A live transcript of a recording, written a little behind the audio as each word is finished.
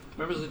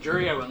Members of the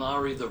jury, I will now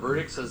read the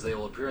verdicts as they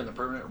will appear in the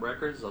permanent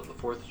records of the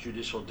 4th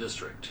Judicial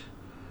District.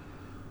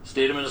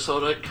 State of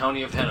Minnesota,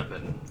 County of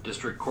Hennepin,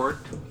 District Court,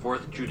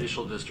 4th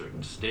Judicial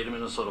District. State of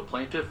Minnesota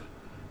Plaintiff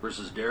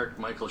versus Derek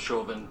Michael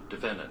Chauvin,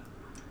 Defendant.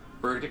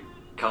 Verdict,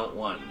 Count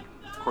 1.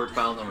 Court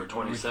file number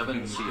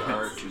 27, CR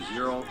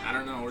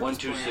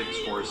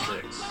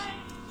 20-12646.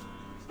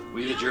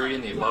 We, the jury,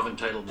 in the above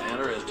entitled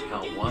matter as to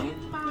Count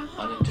 1,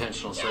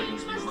 unintentional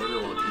seconds of the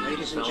murder while committing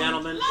Ladies and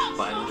gentlemen,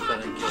 find the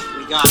defendant guilty.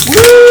 we got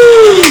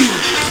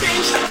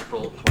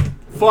April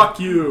Fuck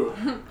you.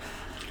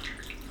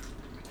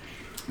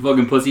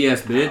 Fucking pussy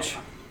ass bitch.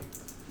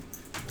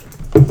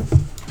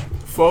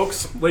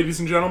 Folks, ladies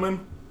and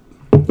gentlemen,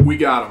 we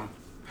got him.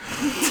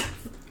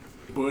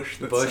 Bush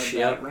said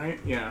yep. that, right?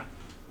 Yeah.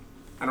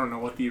 I don't know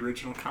what the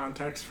original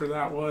context for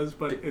that was,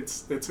 but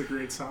it's a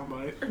great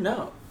soundbite.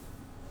 No.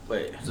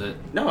 Wait. Is it?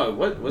 No,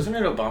 wasn't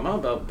it Obama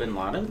about Bin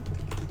Laden?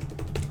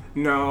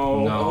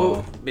 No.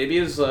 Oh, maybe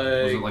it was like...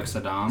 Was it like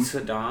Saddam?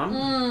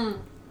 Saddam?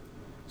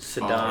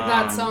 Saddam.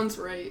 That sounds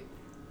right.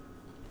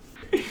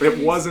 It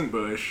wasn't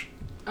Bush.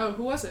 Oh,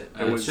 who was it?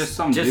 It was just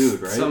some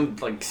dude, right? Some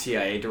like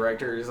CIA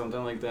director or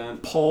something like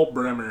that. Paul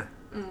Bremer.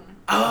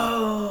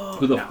 Oh.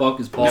 Who the fuck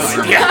is Paul?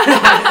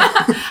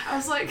 I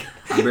was like...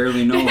 I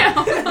barely know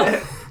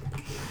him.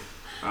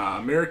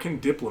 American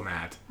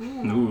diplomat.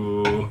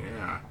 Ooh.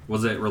 Yeah.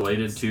 Was it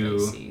related to...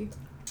 Spicy.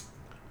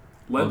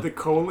 Led the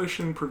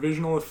Coalition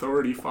Provisional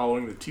Authority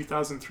following the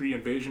 2003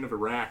 invasion of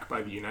Iraq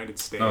by the United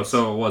States. Oh,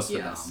 so it was Saddam.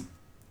 Yes.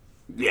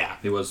 Yeah.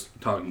 He was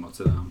talking about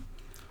Saddam.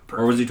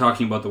 Or was he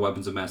talking about the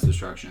weapons of mass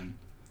destruction?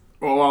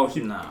 Well,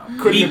 he No.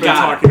 couldn't have been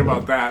talking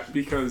about that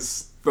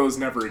because those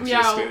never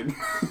existed.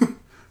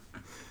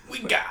 We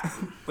got.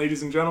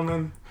 Ladies and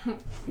gentlemen,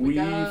 we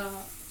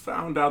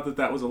found out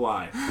that was a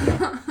lie.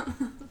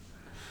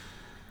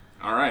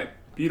 All right,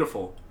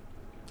 beautiful.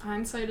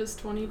 Hindsight is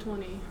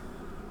 20/20.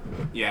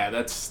 Yeah,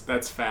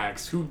 that's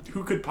facts. Who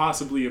could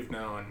possibly have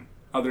known,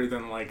 other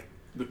than like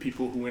the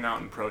people who went out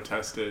and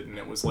protested, and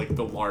it was like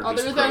the largest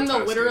Other than the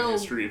protest in literal- the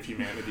history of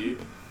humanity.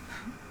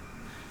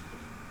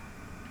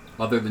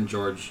 Other than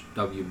George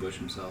W. Bush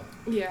himself.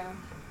 Yeah.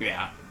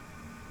 Yeah.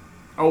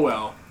 Oh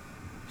well.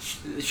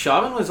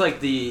 Chauvin was like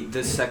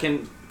the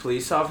second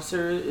police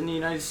officer in the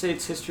United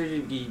States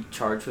history to be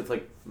charged with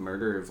like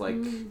murder of like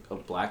a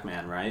black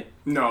man, right?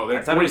 No,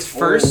 I thought it was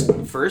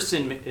first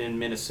in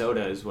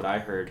Minnesota is what I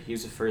heard. He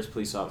was the first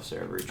police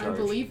officer ever charged. I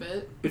believe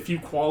it. If you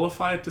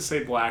qualify it to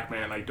say black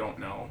man, I don't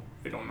know.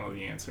 I don't know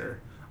the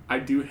answer. I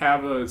do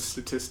have a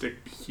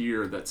statistic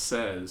here that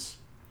says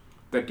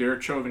that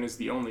Derek Chauvin is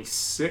the only the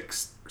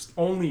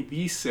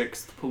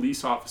sixth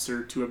police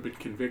officer to have been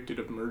convicted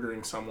of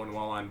murdering someone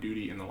while on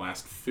duty in the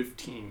last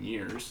 15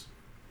 years.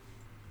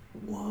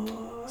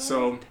 What?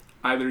 So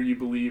either you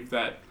believe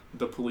that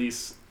the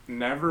police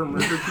never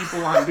murder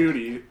people on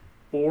duty,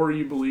 or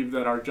you believe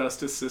that our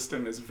justice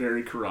system is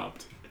very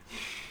corrupt.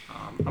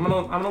 I'm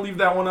gonna leave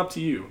that one up to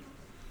you.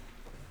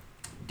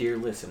 Dear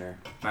listener.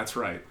 That's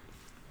right.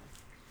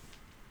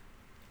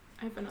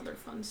 I have another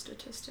fun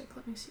statistic.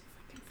 Let me see if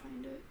I can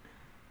find it.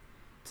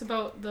 It's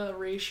about the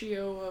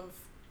ratio of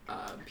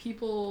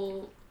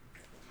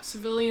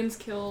civilians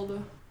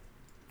killed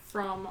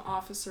from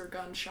officer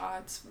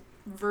gunshots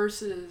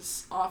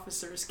versus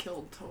officers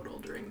killed total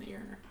during the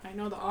year. I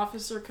know the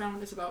officer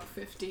count is about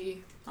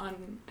 50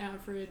 on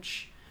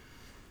average,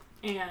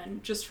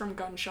 and just from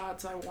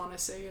gunshots, I want to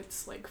say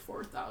it's like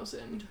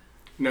 4,000.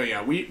 No,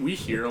 yeah, we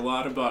hear a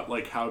lot about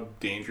like how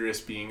dangerous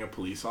being a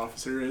police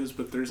officer is,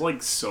 but there's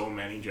like so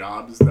many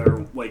jobs that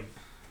are like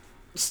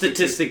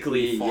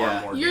Statistically, far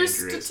yeah. more You're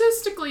dangerous.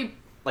 statistically...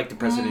 Like the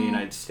president of the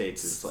United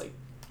States is like,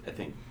 I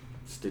think,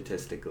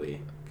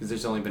 statistically, because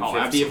there's only been 50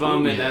 absolutely, of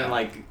them, and yeah. then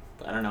like,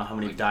 I don't know how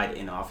many died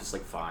in office,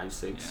 like 5,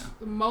 6. Yeah.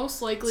 The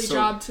most likely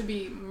job to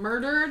be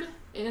murdered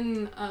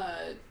in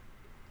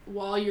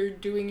while you're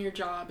doing your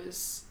job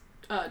is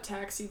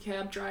taxi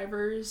cab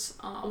drivers.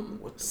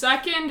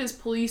 Second is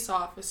police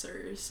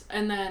officers,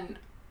 and then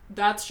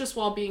that's just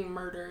while being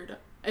murdered.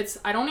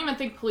 I don't even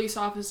think police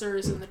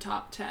officers in the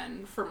top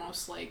 10 for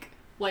most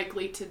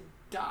likely to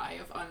die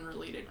of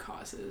unrelated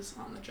causes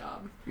on the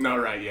job. No,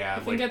 right, yeah. I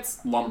think like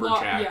it's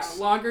lumberjacks.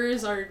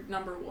 loggers are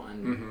number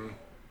 1.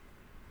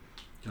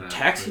 Mm-hmm.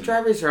 Taxi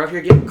drivers are out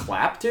here getting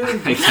clapped, dude?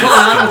 What's going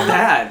on with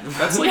that?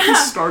 That's like the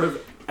start of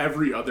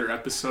every other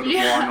episode of Law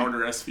and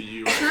Order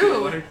SVU. I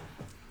feel like.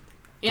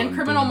 And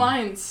Criminal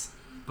Minds.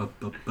 That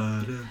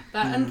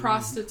and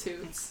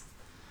prostitutes.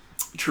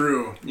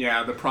 True.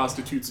 Yeah, the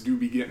prostitutes do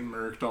be getting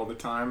murked all the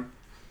time.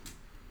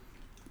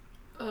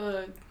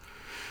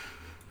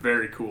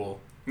 Very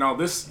cool. Now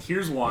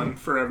here's one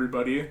for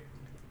everybody.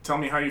 Tell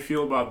me how you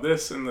feel about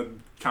this in the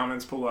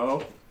comments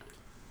below.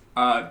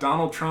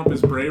 Donald Trump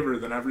is braver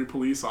than every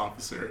police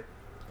officer.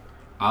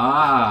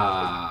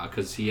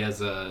 Because he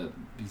has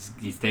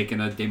he's taken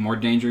a more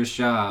dangerous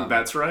job.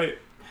 That's right.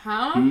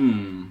 Huh?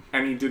 And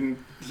he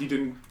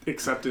didn't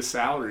accept his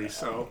salary,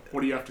 so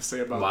what do you have to say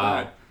about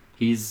that?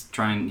 He's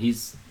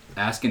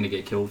asking to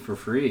get killed for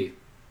free.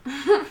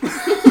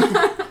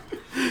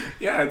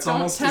 Yeah, it's Don't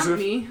almost tempt as if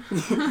me.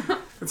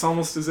 It's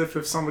almost as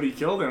if somebody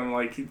killed him,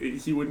 like,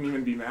 he wouldn't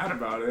even be mad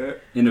about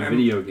it. In a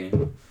video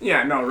game.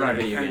 Yeah, no, right. In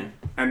a video game.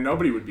 And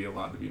nobody would be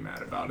allowed to be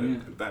mad about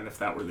it then if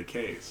that were the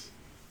case.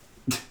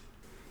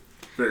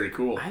 Very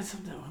cool. I had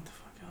something. What the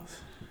fuck else?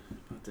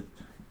 About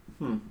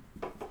the...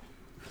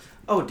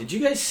 Oh, did you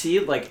guys see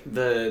like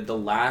the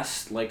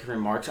last like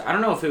remarks? I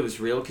don't know if it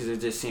was real because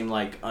it just seemed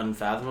like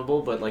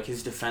unfathomable, but like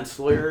his defense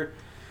lawyer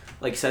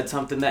like said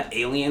something that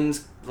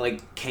aliens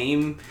like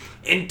came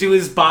into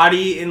his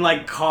body and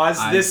like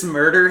caused this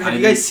murder. Have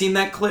you guys seen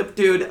that clip,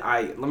 dude?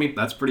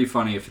 That's pretty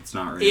funny if it's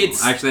not real.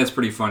 Actually, that's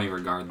pretty funny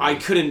regardless. I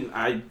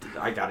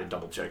gotta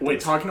double check. Wait,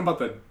 talking about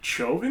the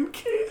Chauvin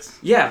case?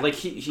 Yeah, like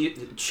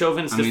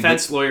Chauvin's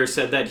defense lawyer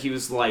said that he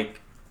was like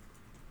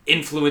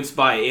influenced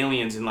by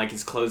aliens in like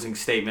his closing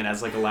statement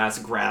as like a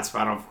last grasp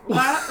out of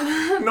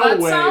No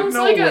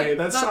way.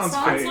 That sounds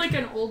fake. like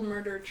an old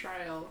murder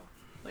trial.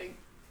 Like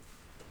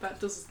that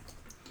does.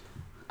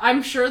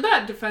 I'm sure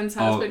that defense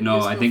has been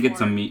used I think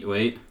before. it's a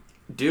Wait.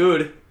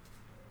 Dude.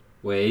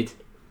 Wait.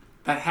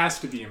 That has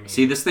to be a meme.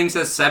 See, this thing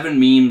says 7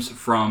 memes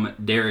from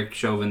Derek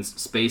Chauvin's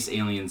Space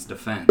Aliens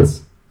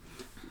defense.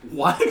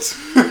 What?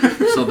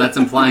 So that's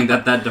implying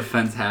that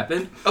defense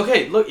happened?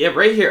 Okay, look, yeah,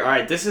 right here. All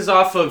right, this is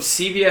off of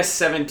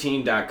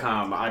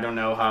CBS17.com. I don't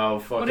know how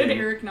fucking... What did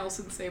Eric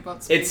Nelson say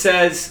about space It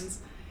says, aliens?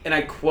 and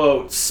I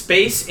quote,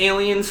 "Space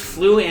aliens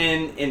flew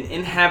in and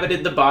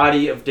inhabited the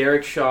body of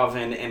Derek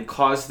Chauvin and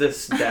caused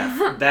this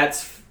death."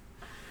 That's...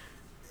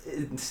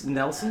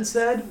 Nelson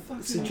said?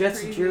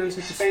 Suggested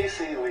jurors...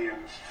 Space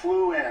aliens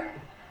flew in,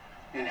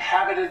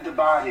 inhabited the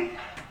body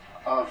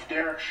of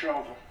Derek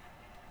Chauvin.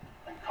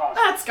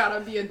 That's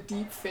gotta be a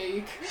deep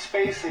fake.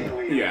 Space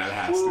aliens it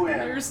has flew to be. in.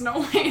 There's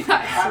no way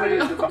that's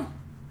real.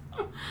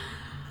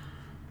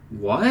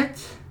 What?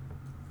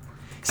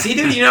 See,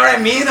 dude, you know what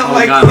I mean?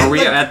 I'm God, are we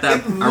at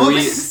that...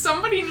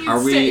 Somebody needs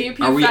to AP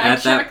Are we fact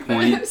at that check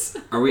point? this.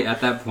 Are we at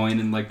that point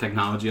in like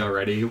technology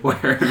already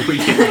where we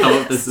can tell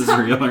if this is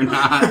real or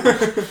not?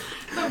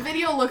 The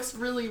video looks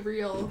really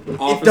real.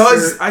 It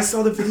does. I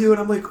saw the video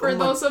and I'm like, For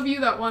those of you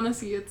that want to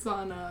see, it's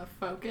on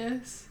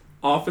Focus.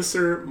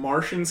 Officer,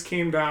 Martians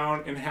came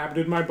down,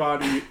 inhabited my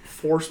body,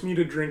 forced me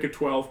to drink a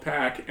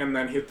 12-pack, and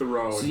then hit the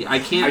road. See, I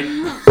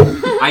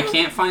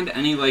can't find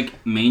any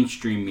like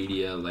mainstream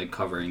media like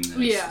covering this.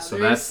 Yeah, so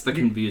that's the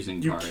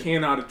confusing you part. You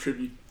cannot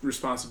attribute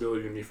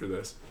responsibility to me for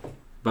this.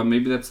 But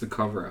maybe that's the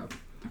cover up.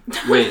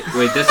 Wait,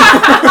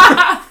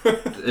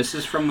 this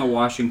is from the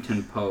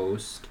Washington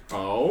Post.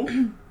 Oh?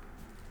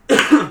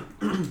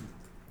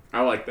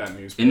 I like that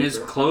newspaper. In his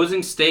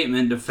closing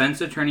statement, defense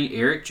attorney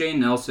Eric J.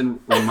 Nelson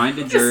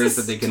reminded jurors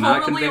that they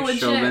cannot convict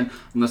Chauvin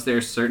unless they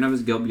are certain of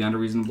his guilt beyond a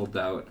reasonable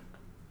doubt.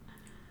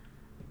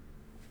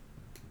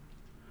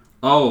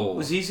 Oh.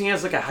 Was he using it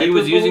as like a hyperbole? He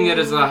was using it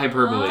as a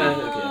hyperbole.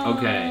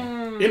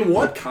 Okay. In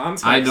what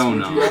context? I don't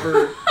know. Would you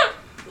ever...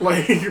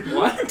 Like,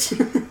 what?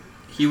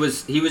 He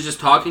was just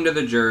talking to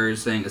the jurors,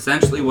 saying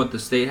essentially what the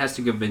state has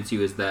to convince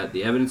you is that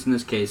the evidence in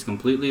this case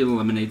completely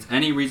eliminates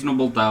any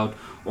reasonable doubt,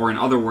 or in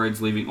other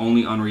words, leaving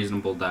only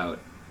unreasonable doubt.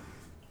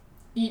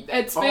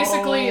 It's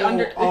basically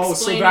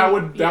so that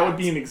would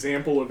be an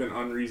example of an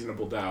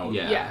unreasonable doubt.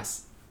 Yeah.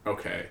 Yes.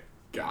 Okay,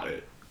 got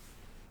it.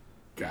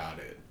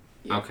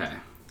 Yeah. Okay.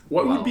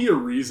 What would be a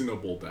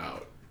reasonable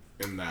doubt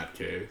in that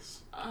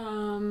case?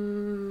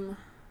 That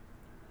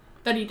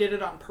he did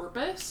it on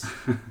purpose.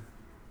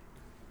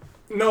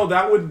 No,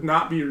 that would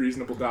not be a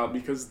reasonable doubt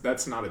because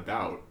that's not a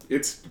doubt.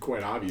 It's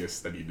quite obvious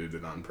that he did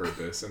it on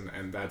purpose,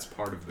 and that's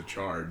part of the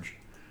charge.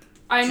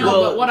 I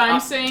know, but what I'm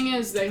saying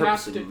is they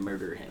have to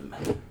murder him.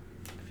 I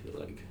feel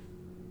like.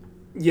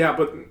 Yeah,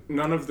 but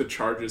none of the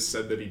charges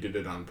said that he did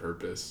it on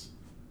purpose.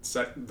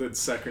 The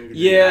second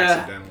degree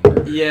accidental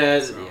murder.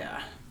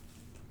 Yeah.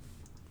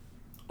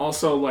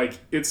 Also, like,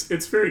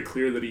 it's very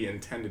clear that he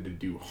intended to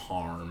do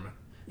harm,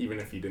 even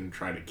if he didn't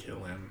try to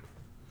kill him.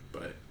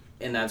 But.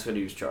 And that's what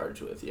he was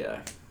charged with,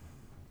 yeah.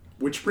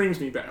 Which brings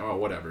me back. Oh,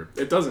 whatever.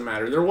 It doesn't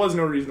matter. There was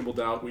no reasonable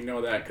doubt. We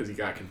know that because he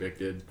got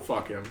convicted.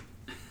 Fuck him.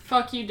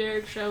 Fuck you,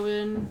 Derek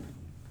Chauvin.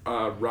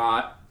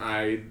 Rot.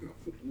 I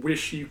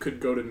wish you could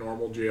go to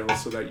normal jail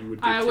so that you would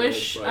get I killed,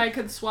 wish but... I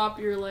could swap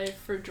your life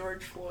for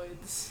George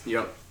Floyd's.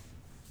 Yep.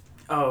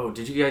 Oh,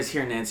 did you guys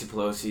hear Nancy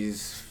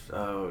Pelosi's...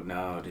 Oh,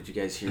 no. Did you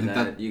guys hear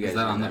that? You guys is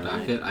that on the right?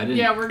 docket? I didn't...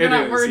 Yeah, we're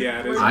gonna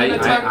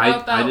talk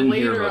about that I didn't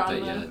later hear about on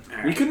that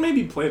yet. We could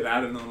maybe play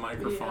that in the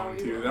microphone,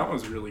 Yeah, too. That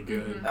was really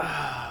good. Mm-hmm.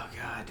 Oh,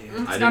 God, dude.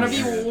 It's gotta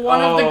be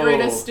one of the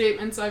greatest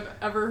statements I've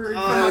ever heard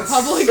from a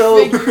public so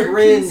figure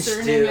cringe,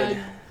 concerning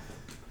dude.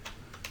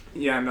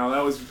 Yeah, no,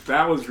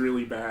 that was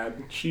really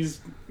bad.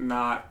 She's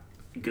not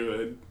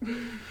good.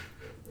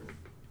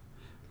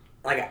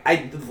 Like,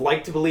 I'd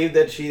like to believe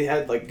that she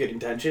had, like, good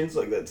intentions.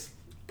 Like, that's...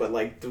 But,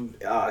 like,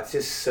 it's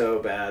just so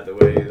bad the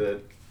way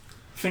that...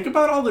 Think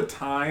about all the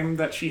time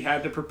that she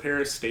had to prepare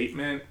a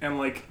statement and,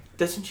 like...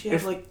 Doesn't she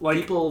have, like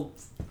people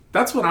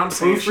That's what I'm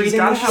saying. She's Proofreading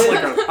got to this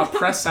have shit? like a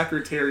press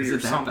secretary Is or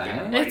it that something.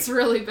 bad? Like, It's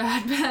really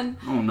bad, Ben.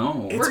 Oh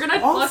no. It's We're gonna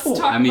awful. let's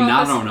talk I mean, about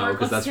I this don't know part.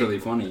 because that's Let's really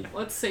funny.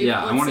 Let's save.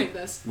 Yeah, let's I save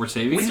this. We're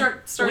saving.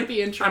 Start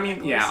the intro. I mean,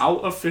 Nicholas. yeah, I'll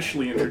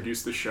officially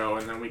introduce the show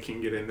and then we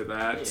can get into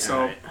that. Yeah, So,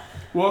 right.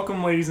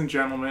 welcome, ladies and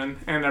gentlemen,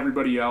 and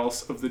everybody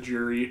else of the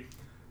jury,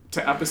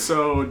 to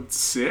episode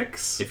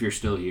 6. If you're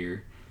still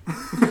here.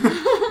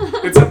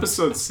 It's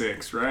episode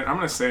 6, right? I'm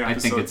gonna say I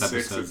think episode it's 6.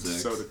 episode It's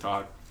 6. so to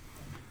talk.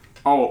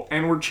 Oh,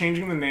 and we're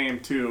changing the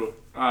name too.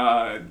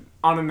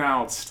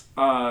 Unannounced.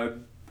 So out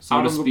to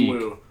of the speak.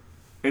 blue.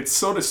 It's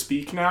so to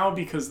speak now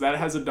because that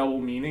has a double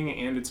meaning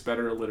and it's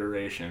better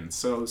alliteration.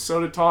 So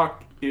to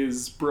talk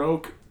is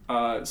broke.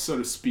 So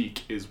to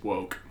speak is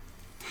woke.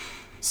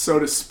 So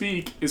to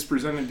speak is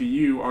presented to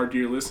you, our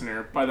dear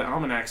listener, by the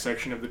Almanac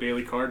section of the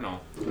Daily Cardinal,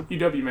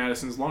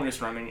 UW-Madison's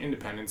longest-running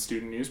independent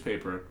student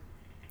newspaper.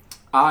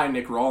 I,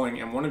 Nick Rawling,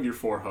 am one of your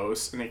 4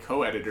 hosts and a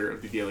co-editor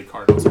of the Daily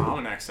Cardinal's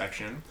Almanac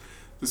section,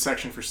 the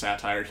section for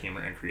satire, humor,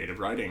 and creative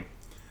writing.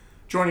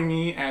 Joining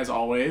me, as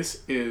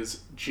always,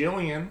 is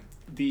Jillian,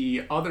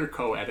 the other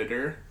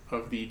co-editor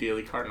of the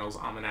Daily Cardinal's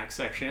Almanac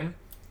section.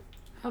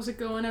 How's it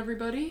going,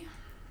 everybody?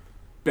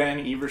 Ben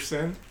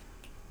Everson,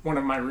 one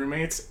of my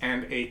roommates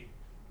and a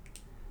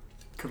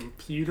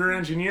computer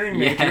engineering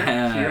major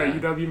Yeah. here at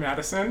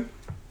UW-Madison,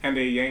 and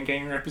a Yang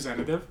Gang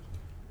representative.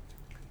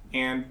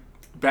 And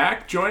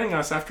back joining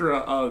us after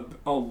a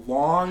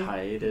long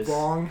Hiatus.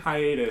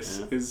 hiatus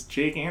Yeah. is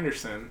Jake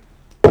Anderson,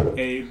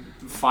 a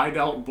Phi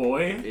Delt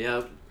boy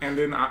Yep. and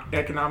an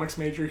economics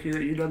major here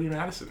at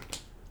UW-Madison.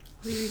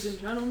 Ladies and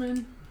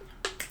gentlemen,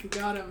 we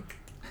got him.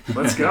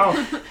 Let's go.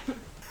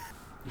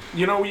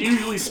 You know, we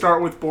usually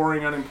start with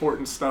boring,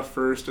 unimportant stuff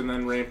first and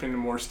then ramp into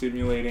more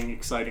stimulating,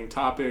 exciting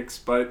topics.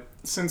 But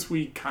since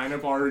we kind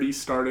of already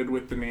started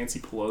with the Nancy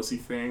Pelosi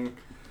thing,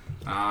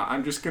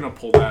 I'm just going to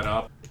pull that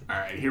up. All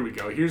right, here we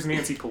go. Here's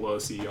Nancy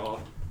Pelosi,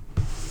 y'all.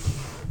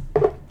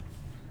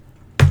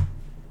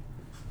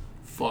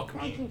 Fuck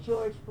Thank me. you,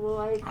 George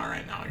Floyd. All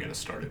right, now I got to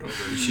start it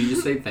over. Did she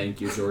just say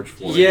thank you, George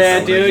Floyd? Yeah,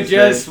 Is that what I dude,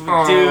 just did? Hold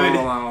on, dude.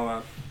 hold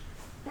on.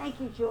 Thank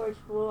you, George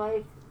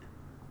Floyd,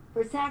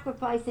 for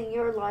sacrificing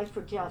your life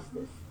for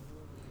justice,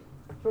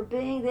 for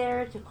being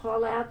there to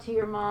call out to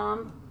your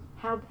mom.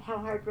 How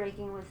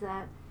heartbreaking was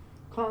that?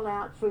 Call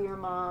out for your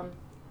mom.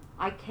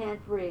 I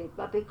can't breathe.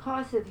 But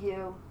because of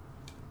you,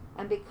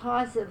 and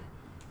because of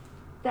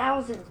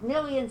thousands,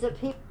 millions of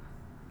people.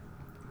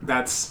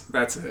 That's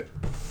it.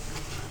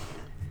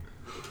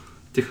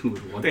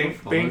 Dude, what the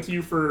fuck? Thank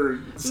you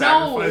for No,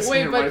 sacrificing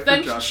wait, your but life then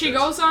for justice. she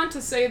goes on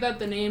to say that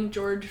the name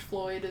George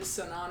Floyd is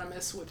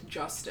synonymous with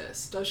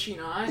justice. Does she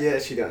not? Yeah,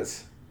 she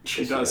does.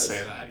 She She does does.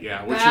 say that,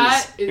 yeah. Which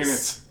That is, is and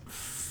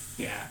it's,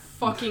 yeah.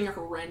 fucking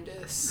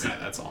horrendous. Yeah,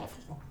 that's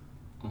awful.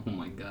 Oh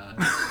my god.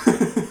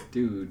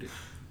 Dude.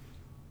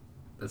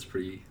 That's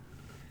pretty...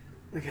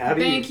 Like, how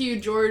do Thank you,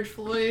 George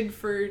Floyd,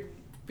 for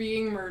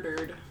being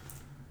murdered.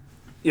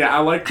 Yeah, I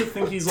like to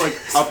think he's like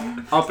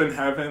up in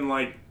heaven,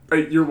 like,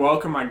 you're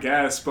welcome, I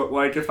guess, but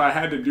like if I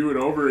had to do it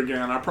over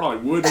again, I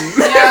probably wouldn't.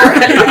 Yeah,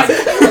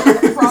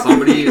 right.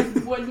 Probably Somebody-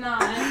 would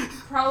not.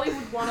 Probably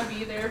would want to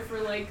be there for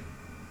like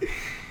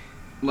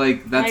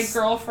Like, that's...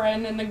 my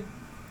girlfriend and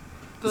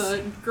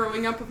the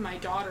growing up of my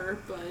daughter,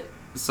 but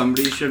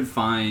Somebody should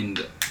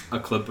find a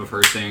clip of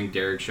her saying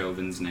Derek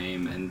Chauvin's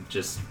name and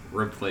just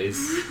replace...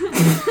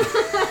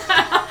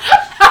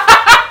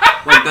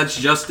 Like, that's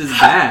just as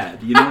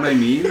bad. You know what I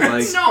mean?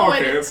 Like... no,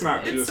 Okay, it's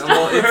not it's just.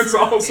 not. It's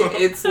also.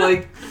 It's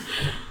like...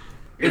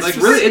 It's like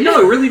just- really,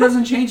 no, it really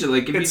doesn't change it.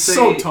 Like if you It's say,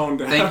 so tone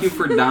deaf. "Thank you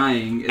for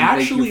dying," and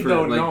Actually, thank you for,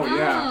 though, like, no,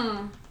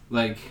 yeah.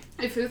 like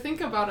If you think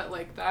about it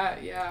like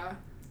that, yeah.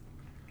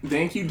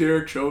 Thank you,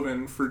 Derek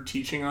Chauvin, for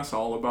teaching us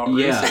all about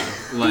yeah,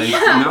 racism. like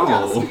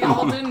Because we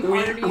all no. didn't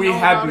already We know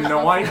had about it no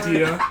before.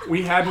 idea.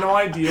 We had no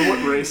idea what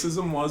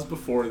racism was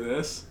before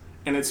this,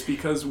 and it's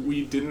because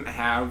we didn't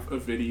have a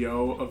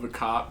video of a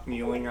cop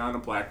kneeling on a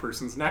black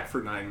person's neck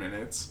for 9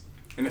 minutes.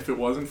 And if it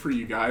wasn't for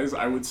you guys,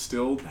 I would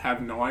still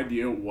have no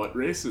idea what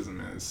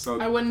racism is.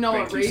 So I wouldn't know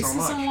what thank you so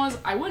racism much. was.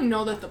 I wouldn't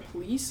know that the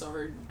police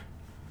are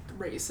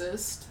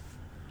racist.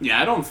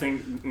 Yeah, I don't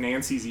think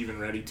Nancy's even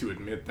ready to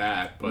admit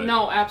that. But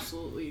No,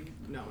 absolutely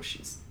no.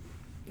 She's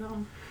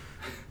no.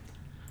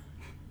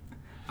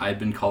 I'd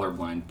been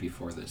colorblind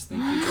before this.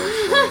 Thank you,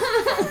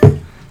 George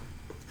Floyd.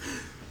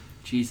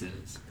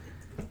 Jesus.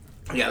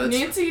 yeah, that's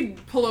Nancy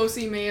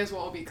Pelosi may as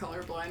well be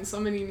colorblind.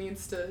 Somebody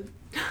needs to.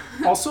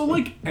 also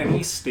like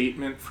any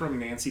statement from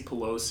Nancy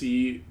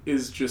Pelosi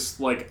is just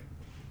like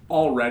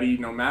already,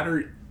 no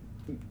matter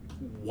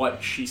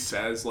what she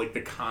says, like the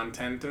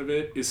content of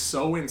it is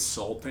so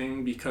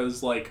insulting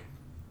because like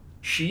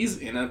she's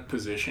in a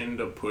position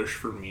to push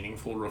for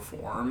meaningful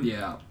reform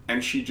Yeah.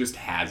 and she just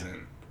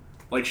hasn't.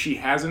 Like she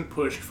hasn't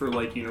pushed for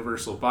like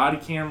universal body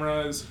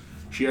cameras,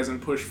 she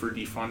hasn't pushed for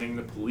defunding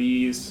the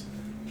police,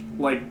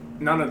 like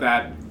none of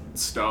that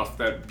stuff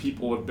that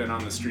people have been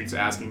on the streets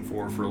asking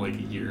for like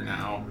a year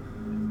now.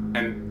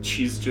 And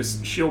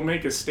she'll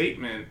make a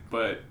statement,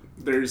 but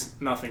there's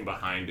nothing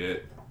behind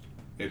it.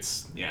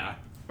 It's, yeah.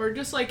 Or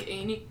just like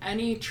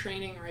any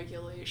training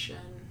regulation.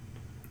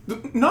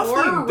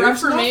 Nothing. Or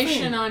There's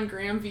reformation nothing. on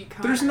Graham v.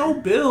 Connor. There's no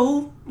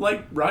bill.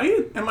 Like,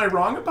 right? Am I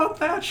wrong about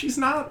that? She's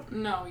not.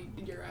 No,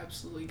 you're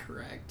absolutely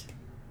correct.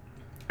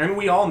 And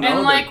we all know.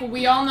 And like that...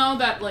 we all know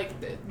that like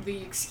the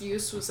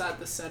excuse was that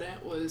the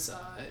Senate was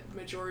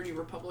majority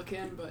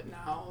Republican, but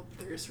now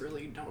there's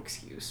really no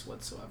excuse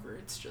whatsoever.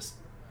 It's just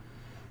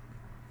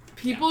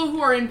people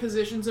who are in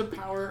positions of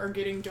power are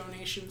getting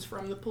donations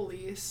from the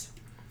police.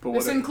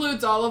 This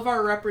includes all of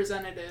our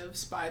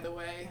representatives, by the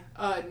way.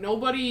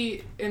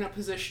 Nobody in a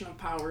position of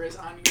power is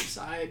on your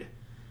side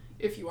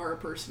if you are a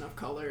person of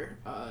color.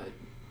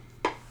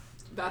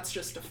 That's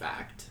just a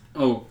fact.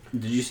 Oh,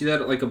 did you see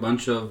that? Like a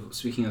bunch of,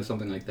 speaking of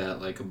something like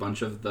that, like a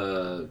bunch of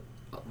the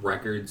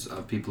records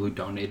of people who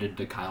donated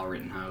to Kyle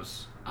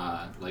Rittenhouse,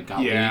 like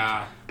got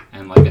leaked,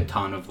 and like a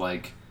ton of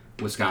like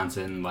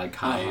Wisconsin, like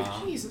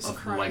Jesus of,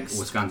 Christ. like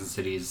Wisconsin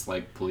city's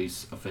like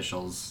police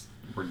officials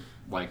were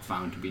like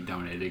found to be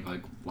donating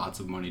like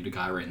lots of money to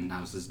Kyle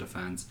Rittenhouse's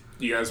defense.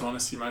 You guys want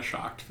to see my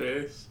shocked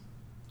face?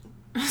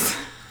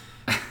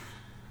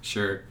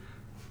 Sure.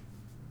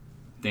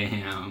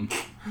 Damn.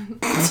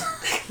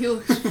 He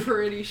looks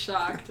pretty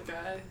shocked,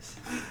 guys.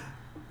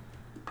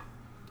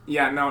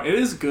 Yeah, no, it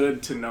is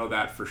good to know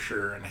that for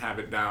sure and have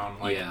it down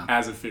like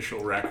as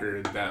official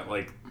record that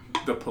like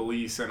the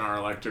police and our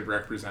elected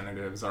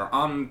representatives are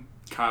on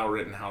Kyle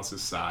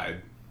Rittenhouse's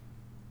side.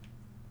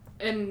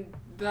 And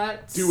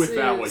that do with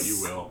that what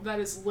you will. That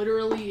is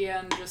literally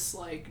and just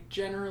like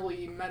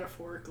generally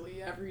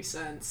metaphorically every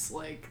sense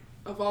like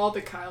of all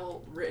the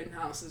Kyle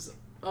Rittenhouses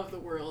of the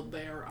world,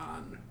 they are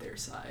on their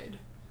side.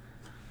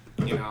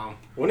 You know,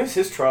 when is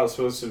his trial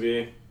supposed to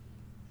be?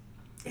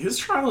 His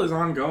trial is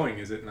ongoing,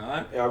 is it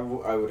not? I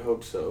would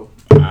hope so.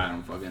 I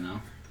don't fucking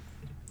know.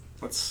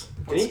 Let's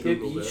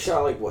Google this. He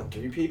shot like what,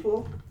 3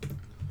 people?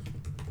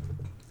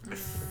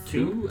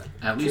 2?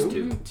 At least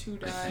 2. 2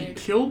 died. He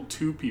killed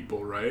 2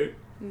 people, right?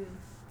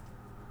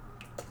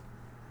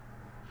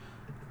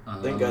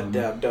 Then got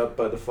dabbed up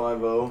by the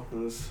 5-0. It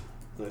was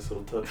a nice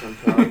little touch on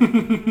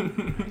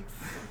top.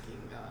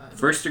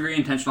 First degree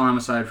intentional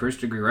homicide,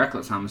 first degree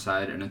reckless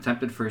homicide, and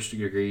attempted first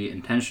degree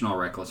intentional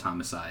reckless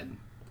homicide.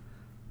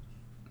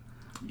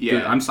 Yeah,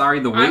 dude, I'm sorry.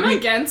 I'm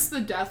against the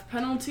death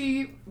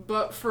penalty,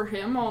 but for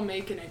him, I'll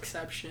make an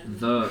exception.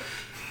 The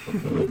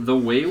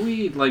way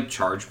we like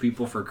charge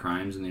people for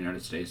crimes in the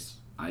United States,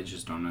 I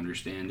just don't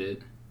understand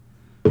it.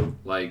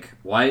 Like,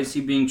 why is he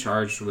being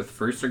charged with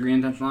first degree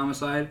intentional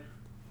homicide,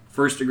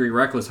 first degree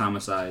reckless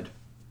homicide,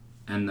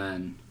 and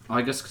then? Well,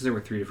 I guess because there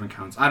were 3 different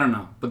counts. I don't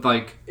know. But,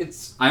 like,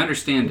 I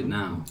understand it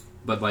now.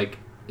 But, like,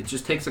 it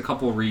just takes a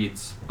couple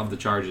reads of the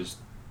charges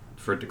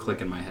for it to click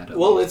in my head.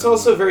 Well, it's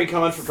also very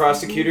common for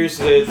prosecutors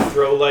to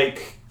throw,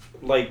 like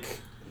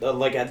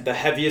at the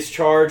heaviest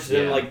charge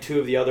than, like,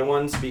 2 of the other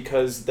ones,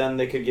 because then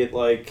they could get,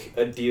 like,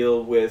 a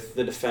deal with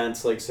the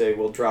defense, like, say,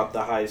 we'll drop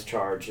the highest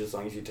charge as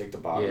long as you take the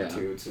bottom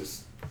 2. It's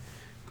just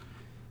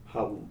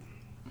how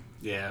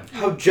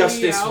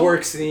justice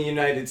works in the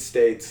United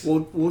States.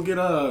 We'll get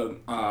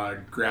a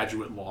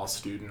graduate law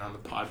student on the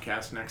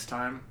podcast next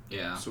time.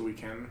 Yeah. So we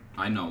can.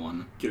 I know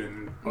one. Get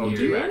in. Oh,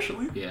 do you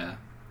actually? Yeah.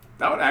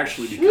 That would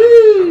actually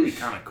be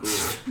kind of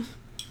cool.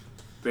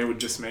 They would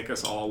just make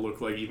us all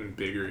look like even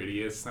bigger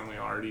idiots than we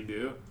already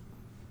do.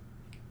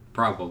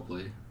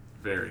 Probably.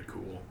 Very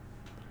cool.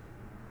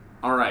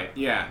 All right,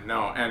 yeah,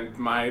 no, and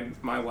my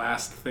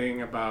last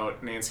thing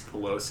about Nancy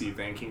Pelosi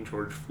thanking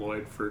George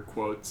Floyd for,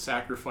 quote,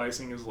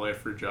 sacrificing his life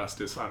for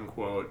justice,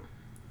 unquote,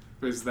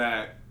 is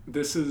that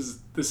this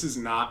is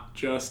not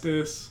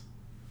justice.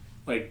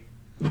 Like,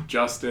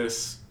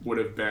 justice would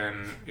have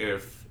been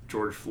if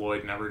George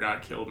Floyd never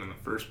got killed in the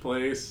first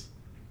place.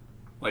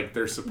 Like,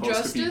 there's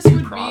supposed to be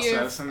due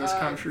process in this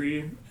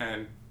country,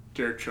 and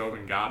Derek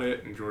Chauvin got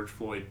it, and George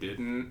Floyd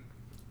didn't.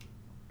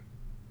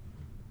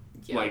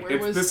 Yeah, like,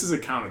 this is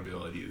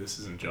accountability. This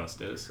isn't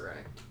justice.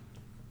 Correct.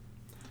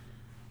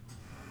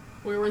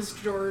 Where was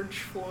George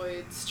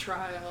Floyd's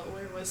trial?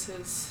 Where was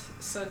his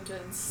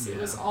sentence? Yeah.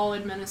 It was all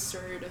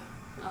administered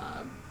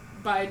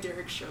by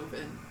Derek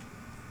Chauvin.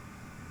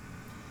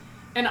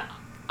 And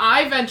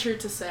I venture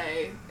to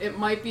say, it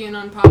might be an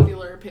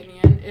unpopular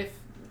opinion, if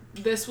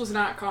this was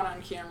not caught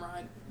on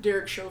camera,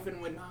 Derek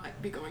Chauvin would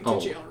not be going to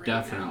jail right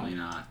now. Definitely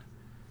not.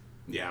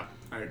 Yeah,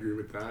 I agree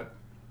with that.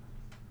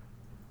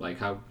 Like,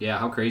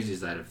 how crazy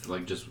is that if,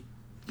 like, just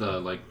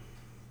the, like,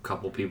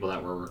 couple people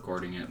that were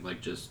recording it,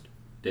 like, just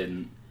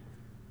didn't,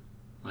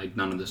 like,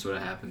 none of this would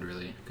have happened,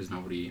 really, because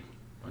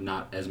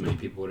not as many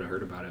people would have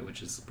heard about it,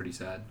 which is pretty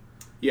sad.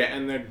 Yeah,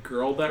 and the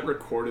girl that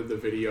recorded the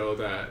video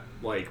that,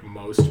 like,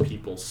 most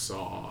people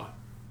saw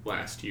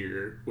last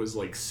year was,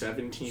 like,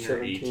 17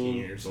 or 18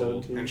 years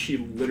old, and she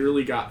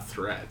literally got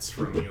threats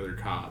from the other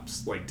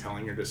cops, like,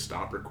 telling her to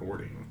stop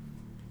recording,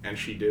 and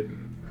she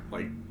didn't.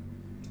 Like,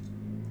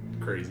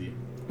 crazy.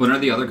 When are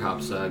the other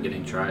cops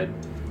getting tried?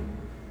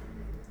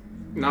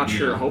 Not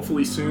sure.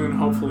 Hopefully soon.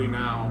 Hopefully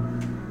now.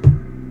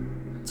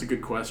 It's a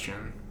good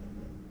question.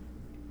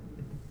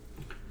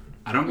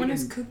 When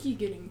is Cookie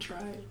getting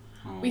tried?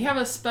 We have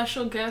a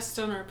special guest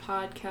on our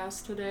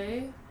podcast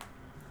today.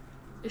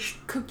 It's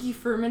Cookie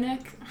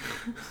Furmanek.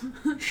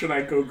 Should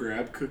I go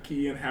grab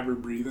Cookie and have her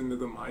breathe into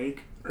the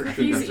mic? Or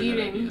He's That's a good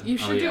eating. idea. You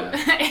should do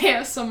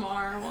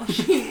ASMR while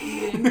she's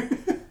eating.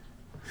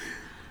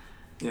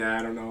 Yeah,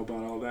 I don't know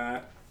about all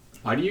that.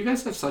 Why do you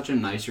guys have such a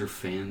nicer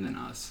fan than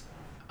us?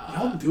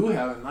 Y'all do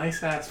have a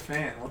nice ass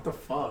fan. What the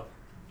fuck?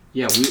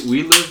 Yeah,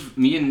 we live.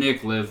 Me and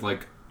Nick live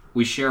like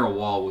we share a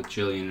wall with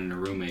Jillian and her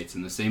roommates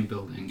in the same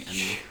building,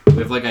 and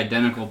we have like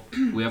identical.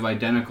 We have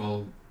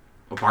identical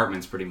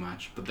apartments pretty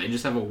much, but they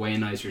just have a way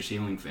nicer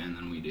ceiling fan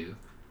than we do.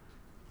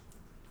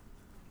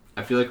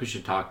 I feel like we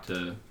should talk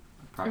to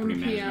a property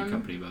management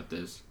company about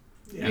this.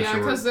 Yeah,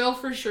 because they'll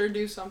for sure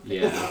do something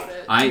about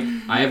it.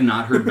 I have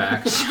not heard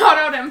back. Shout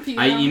out MPM.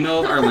 I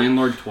emailed our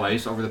landlord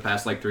twice over the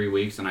past like 3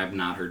 weeks, and I have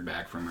not heard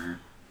back from her.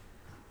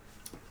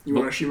 You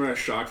want to shoot my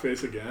shock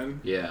face again?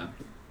 Yeah,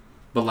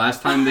 but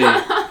last time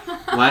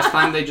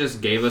they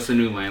just gave us a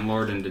new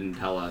landlord and didn't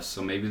tell us,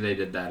 so maybe they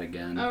did that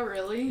again. Oh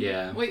really?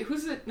 Yeah. Wait,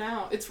 who's it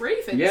now? It's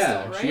Raven.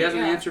 Yeah, still, right? she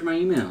hasn't answered my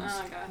emails.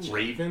 Oh, gotcha.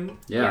 Raven?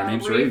 Yeah, her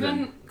name's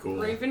Raven. Cool.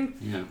 Raven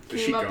Yeah.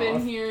 came up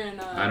in here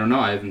and I don't know.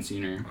 I haven't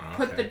seen her.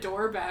 put the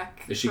door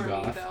back. Is she for me,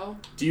 goth? though.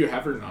 Do you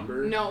have her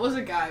number? No, it was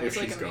a guy. It was If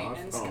like she's a goth?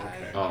 maintenance Oh, guy.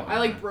 okay. Oh. I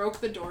like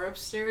broke the door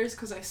upstairs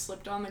because I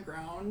slipped on the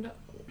ground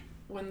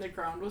when the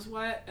ground was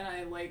wet, and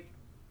I like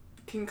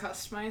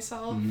concussed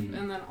myself, Mhm.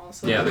 and then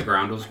also Yeah, the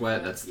ground was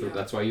wet. That's Yeah.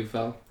 that's why you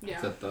fell. Yeah.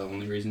 Is that the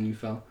only reason you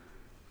fell?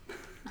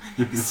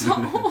 So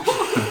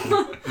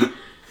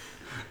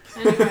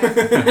anyway,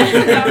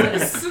 that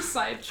was a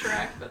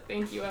sidetrack, but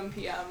thank you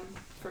MPM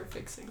for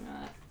fixing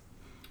that.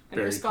 And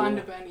Very respond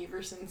cool. to Ben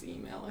Everson's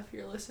email if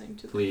you're listening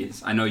to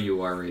Please, I know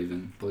you are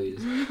Raven. Please.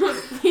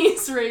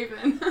 Please,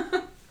 Raven.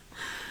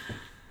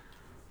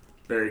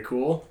 Very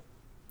cool.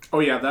 Oh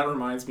yeah, that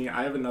reminds me.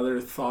 I have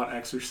another thought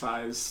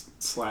exercise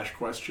 /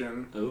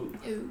 question. Ooh.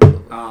 Ooh.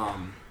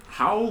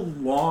 How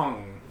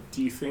long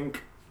do you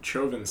think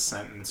Chauvin's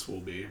sentence will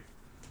be?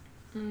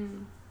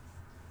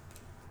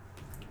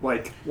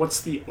 Like,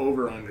 what's the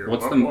over/under?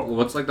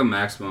 What's like the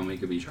maximum he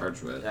could be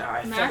charged with?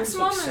 I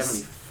Maximum thought it was like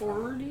is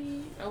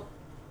 40. Oh,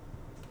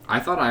 I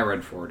thought I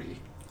read 40.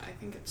 I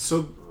think it's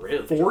So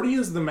Really? 40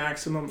 is the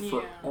maximum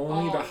for Yeah.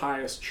 only the Oh.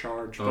 highest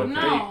charge, but Okay.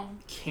 No.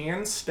 they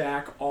can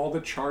stack all the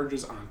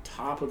charges on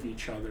top of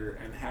each other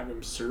and have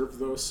him serve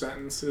those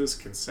sentences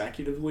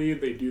consecutively.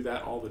 They do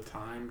that all the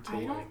time to I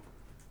like. don't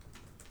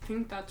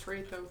think that's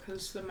right though,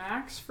 because the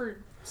max for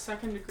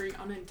second degree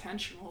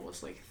unintentional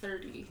was like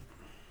 30,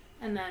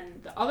 and then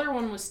the other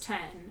one was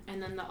 10,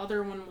 and then the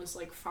other one was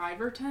like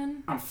 5 or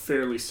 10. I'm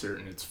fairly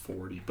certain it's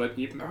 40, but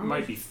it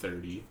might be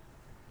 30.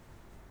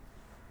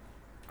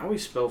 I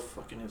always spell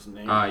fucking his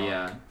name.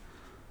 Yeah.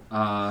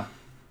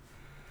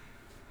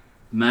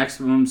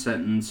 Maximum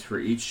sentence for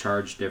each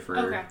charge differ.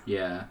 Okay.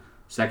 Yeah.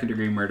 Second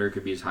degree murder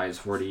could be as high as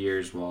 40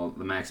 years, while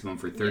the maximum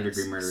for third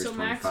degree murder is so 25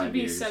 max would be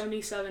years.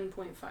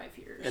 77.5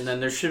 years. And then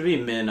there should be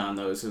min on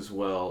those as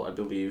well, I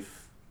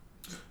believe.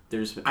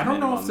 There's I don't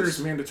know if minimums. there's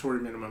mandatory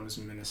minimums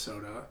in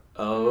Minnesota.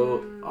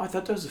 Oh, I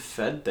thought that was a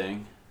Fed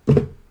thing.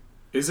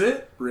 Is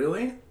it?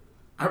 Really?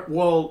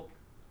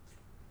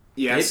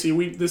 Yeah,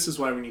 this is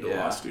why we need a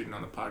law student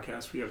on the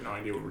podcast. We have no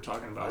idea what we're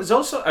talking about.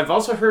 I've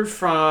also heard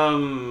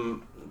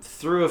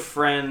through a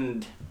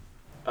friend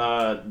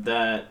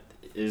that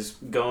is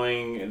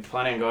planning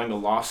on going to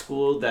law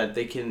school, that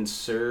they can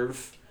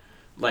serve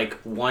like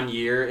 1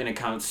 year and it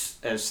counts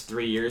as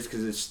 3 years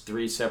because it's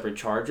 3 separate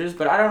charges.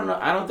 But I don't know.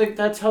 I don't think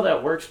that's how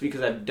that works,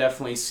 because I've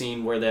definitely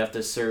seen where they have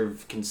to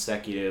serve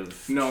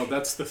consecutive. No,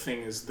 that's the thing,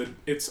 is that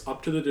it's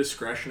up to the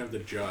discretion of the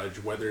judge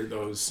whether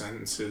those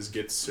sentences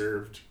get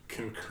served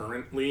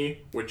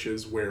concurrently, which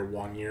is where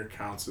 1 year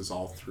counts as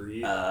all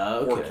 3, or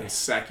Okay.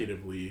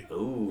 consecutively,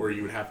 Ooh. where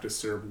you would have to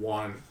serve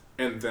one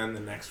and then the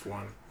next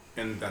one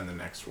and then the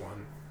next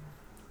one.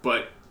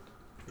 But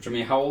Which, I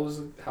mean, how old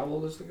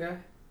is the guy?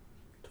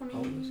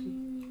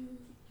 20.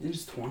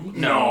 He's 20?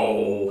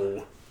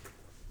 no,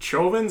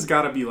 Chauvin's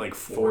got to be like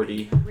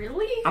 40.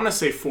 Really? I'm gonna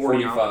say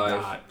 40 on the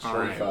 45. dot. All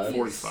right, 45.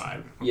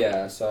 45.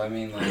 Yeah, so I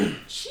mean, like...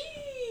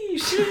 Sheesh.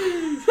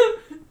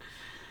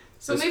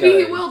 So This maybe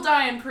he guy- will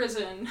die in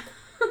prison.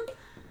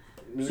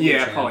 there's a good Yeah,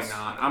 chance. probably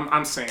not.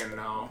 I'm saying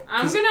no.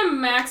 I'm gonna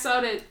max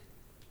out at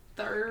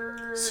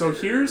 30. So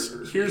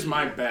here's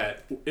my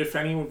bet. If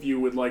any of you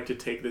would like to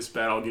take this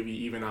bet, I'll give you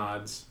even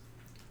odds.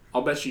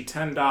 I'll bet you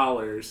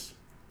 $10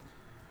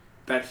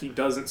 that he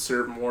doesn't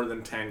serve more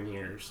than 10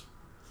 years.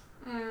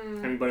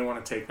 Anybody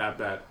want to take that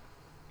bet?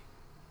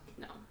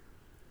 No.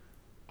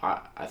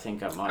 I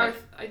think I might.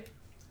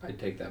 I'd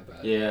take that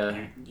bet.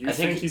 Yeah. You I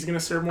think think he's gonna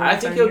serve more than 10 I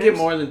think years? he'll get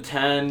more than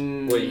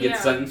 10. Wait, you get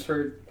Yeah. sentenced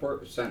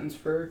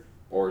for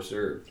or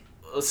served?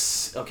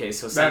 Okay,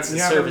 so That's- sentence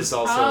yeah, serve that is was-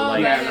 also Oh,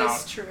 like... Yeah, that no.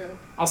 is true.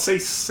 I'll say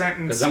Because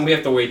sentence. then we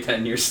have to wait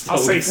 10 years still I'll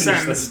say to finish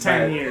sentence this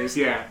 10 bet. years,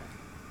 yeah.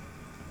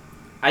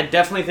 I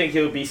definitely think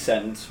he'll be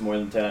sentenced more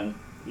than 10.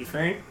 You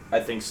think? I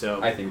think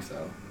so. I think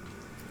so.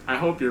 I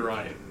hope you're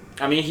right.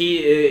 I mean,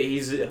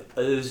 it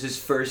was his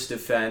first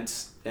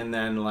offense, and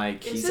then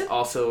like Is he's it?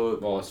 also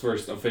Well, his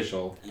first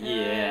official.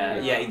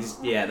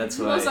 that's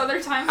what Those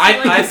other times,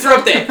 I threw up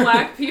insulted the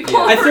black people.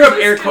 I were threw up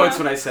just air gonna- quotes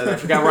when I said that. I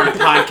forgot we're on a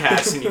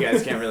podcast and you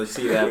guys can't really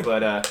see that,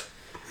 but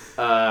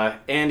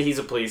and he's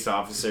a police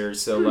officer,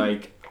 so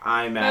like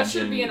I imagine That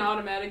should be an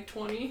automatic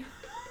 20.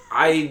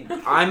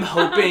 I'm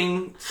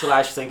hoping /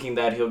 thinking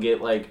that he'll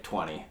get like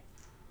 20.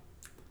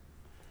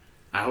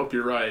 I hope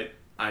you're right.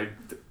 I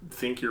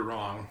think you're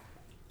wrong.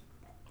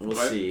 We'll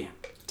What? see.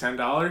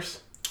 $10?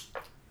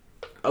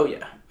 Oh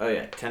yeah.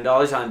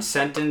 $10 on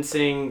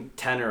sentencing,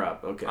 10 or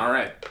up. Okay. All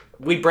right.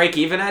 We break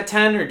even at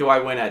 10 or do I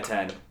win at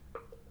 10?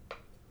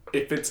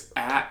 If it's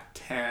at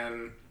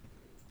 10,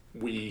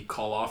 we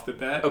call off the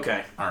bet.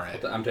 Okay. All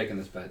right. I'm taking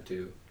this bet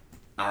too.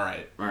 All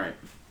right. All right.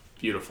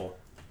 Beautiful.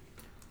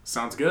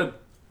 Sounds good.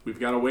 We've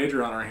got a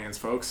wager on our hands,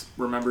 folks.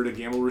 Remember to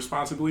gamble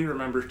responsibly.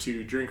 Remember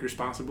to drink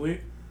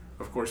responsibly.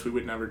 Of course, we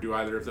would never do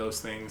either of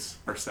those things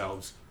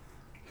ourselves.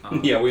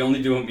 Yeah, we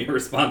only do them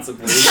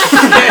irresponsibly.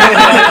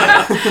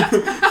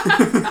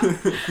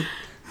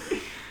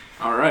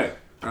 All right.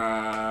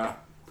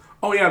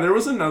 Oh, yeah, there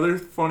was another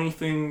funny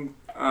thing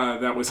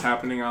that was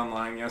happening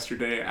online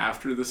yesterday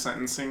after the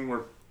sentencing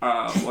where,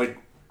 like,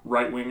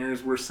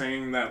 right-wingers were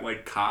saying that,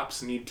 like,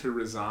 cops need to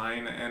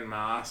resign en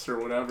masse or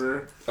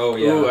whatever. Oh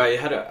yeah, Ooh, I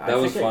had a. that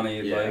was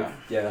funny.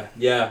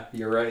 Yeah,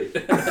 you're right.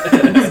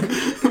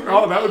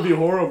 Oh, that would be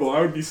horrible.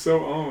 I would be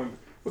so owned.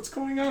 What's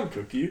going on,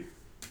 Cookie?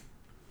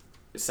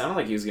 It sounded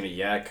like he was gonna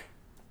yak.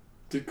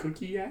 Did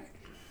Cookie yak?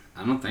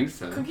 I don't think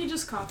so. Cookie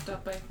just coughed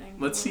up, I think.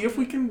 Let's see if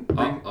we can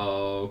bring...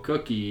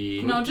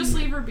 Cookie. No, just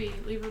leave her be.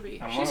 Leave her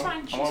be. I She's wanna-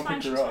 fine. I She's wanna fine.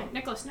 pick She's her up. fine.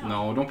 Nicholas, no.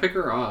 No, don't pick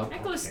her up.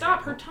 Nicholas,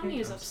 stop. Her tummy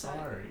is upset.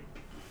 Sorry.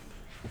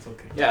 It's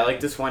okay. Yeah,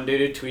 like this one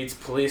dude who tweets,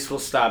 police will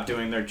stop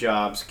doing their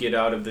jobs, get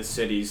out of the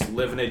cities,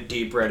 live in a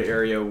deep red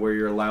area where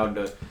you're allowed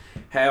to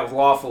have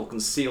lawful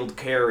concealed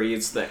carry.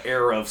 It's the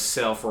era of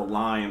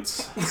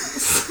self-reliance.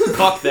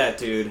 Fuck that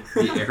dude.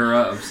 The era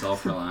of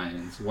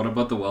self-reliance. What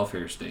about the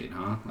welfare state,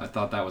 huh? I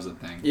thought that was a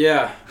thing.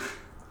 Yeah.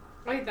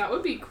 Wait, that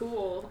would be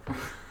cool.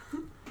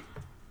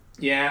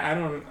 Yeah, I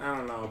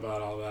don't know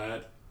about all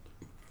that.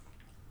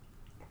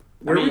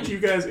 Where would you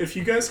guys, if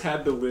you guys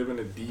had to live in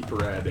a deep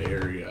red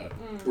area,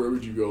 where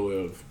would you go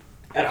live?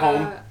 At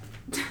home.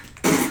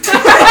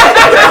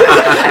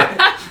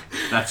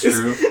 That's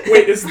true.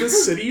 Wait, is the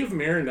city of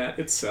Marinette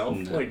itself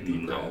like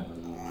deep No,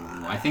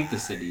 red? I think the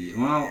city.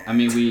 Well, I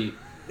mean, we.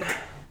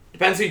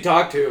 Depends who you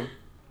talk to.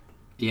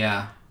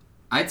 Yeah,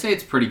 I'd say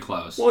it's pretty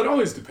close. Well, it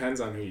always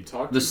depends on who you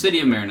talk to. The city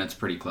of Marinette's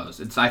pretty close.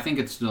 I think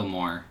it's still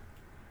more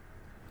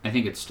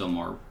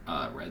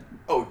red,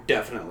 Oh,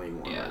 definitely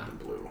more Yeah. red than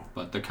blue.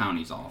 but the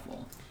county's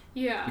awful.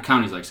 Yeah. The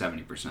county's like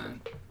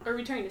 70%. Are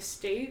we talking to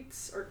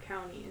states or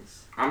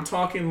counties? I'm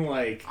talking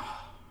like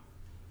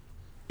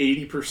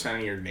 80%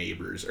 of your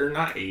neighbors, or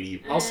not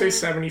 80. I'll say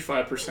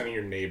 75% of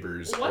your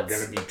neighbors are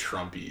gonna be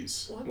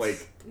Trumpies. What's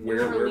Like, New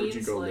where would you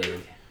Orleans go like?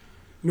 live?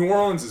 New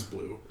Orleans is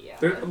blue. Yeah.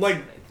 They're that's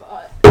like,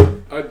 what I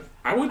thought.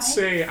 I would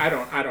say I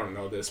don't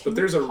know this, but Can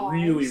there's you a pause?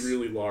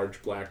 really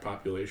large black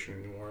population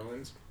in New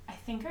Orleans. I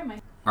think I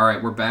might. All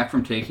right, we're back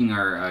from taking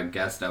our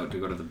guest out to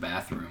go to the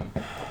bathroom.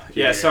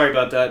 Yeah, sorry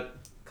about that.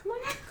 Come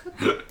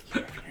on,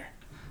 Cookie.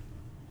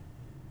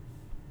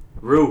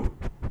 Rue.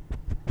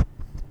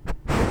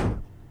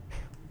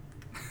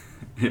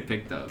 It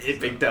picked up. It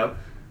picked up.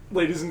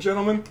 Ladies and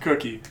gentlemen,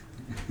 Cookie.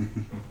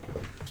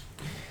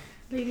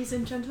 Ladies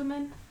and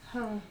gentlemen,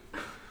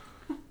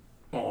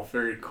 Oh,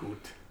 very good.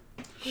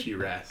 She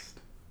rest.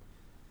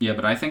 Yeah,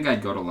 but I think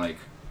I'd go to like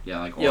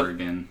Yep.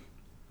 Oregon.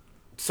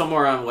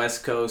 Somewhere on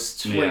West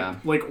Coast. Yeah.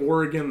 Like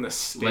Oregon the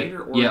state,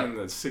 or Oregon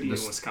the city in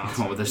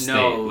Wisconsin? No, the state.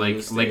 No, like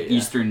the state, like yeah.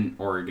 Eastern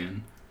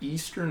Oregon.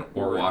 Eastern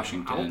Or Oregon.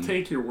 Washington. I'll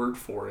take your word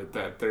for it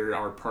that there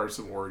are parts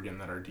of Oregon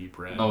that are deep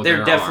red. Oh,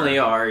 There definitely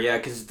are, yeah,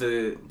 because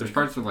There's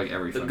parts of like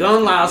every. the fucking gun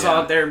state, laws yeah.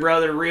 out there,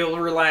 brother, real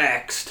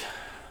relaxed.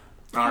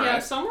 All yeah,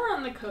 right. somewhere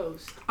on the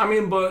coast. I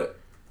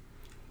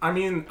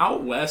mean,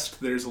 out west,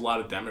 there's a lot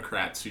of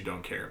Democrats who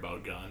don't care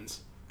about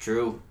guns.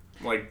 True.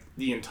 Like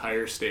the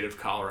entire state of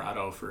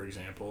Colorado, for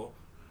example.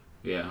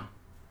 Yeah.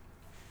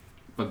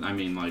 But I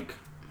mean, like,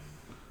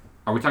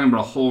 are we talking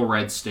about a whole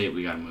red state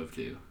we gotta move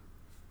to?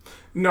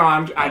 No,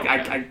 I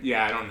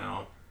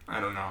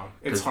don't know.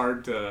 It's 'Cause-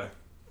 hard to.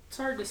 It's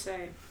hard to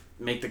say.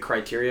 Make the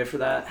criteria for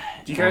that.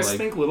 Do you Or, guys like-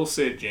 think Little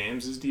St.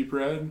 James is deep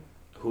red?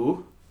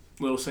 Who?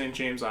 Little St.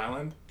 James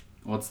Island,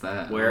 What's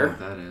that? Where? I don't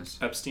know what that is.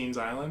 Epstein's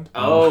Island.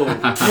 Oh.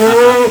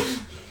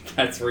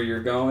 That's where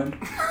you're going.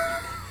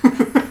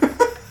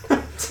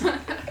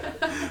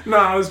 No,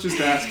 I was just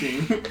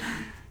asking.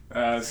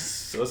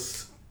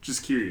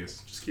 Just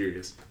curious.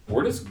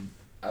 Where does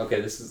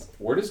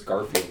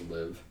Garfield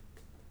live?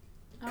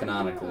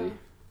 Canonically.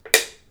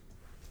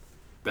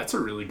 That's a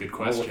really good I'll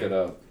question. look it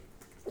up.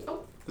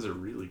 That's a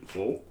really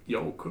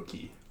yo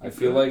Cookie. I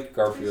feel like Please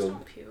Garfield.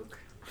 don't puke.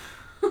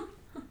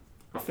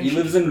 I think He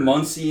lives in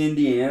Muncie,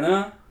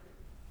 Indiana.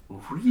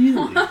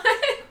 Really? What?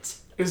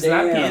 Is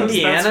that Damn. because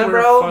Indiana, that's where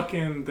bro?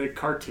 fucking the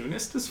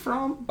cartoonist is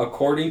from?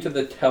 According to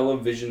the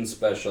television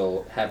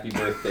special Happy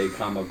Birthday,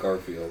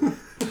 Garfield.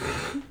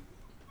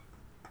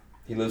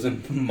 He lives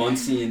in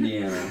Muncie,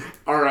 Indiana.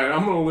 Alright,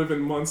 I'm gonna live in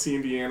Muncie,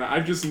 Indiana.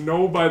 I just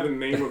know by the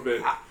name of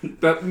it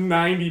that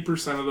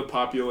 90% of the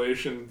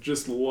population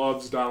just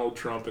loves Donald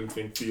Trump and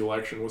think the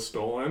election was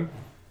stolen.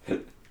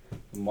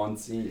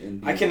 Muncie,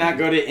 Indiana. I cannot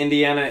go to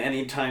Indiana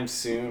anytime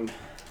soon.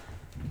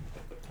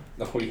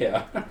 Oh,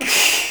 yeah.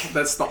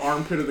 That's the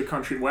armpit of the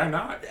country. Why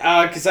not?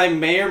 Because I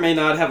may or may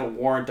not have a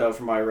warrant out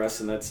for my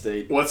arrest in that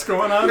state. What's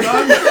going on,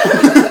 Don?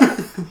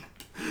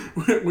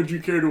 Would you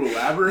care to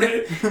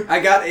elaborate?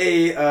 I got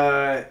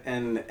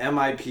an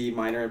MIP,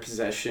 minor in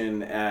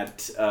possession,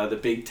 at the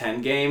Big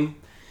Ten game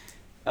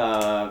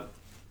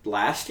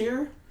last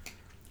year.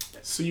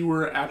 So you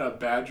were at a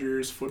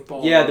Badgers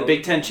football? Yeah, the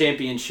Big Ten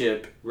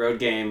championship road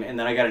game, and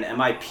then I got an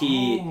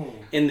MIP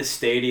in the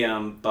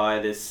stadium by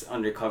this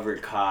undercover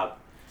cop.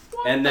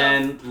 And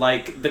then,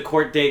 like, the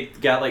court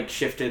date got, like,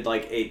 shifted,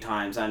 like, 8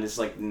 times. I just,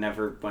 like,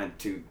 never went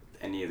to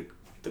any of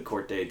the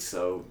court dates,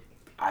 so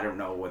I don't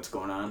know what's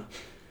going on.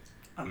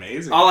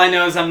 Amazing. All I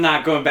know is I'm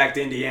not going back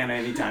to Indiana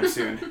anytime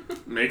soon.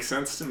 Makes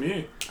sense to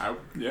me.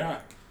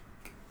 Yeah.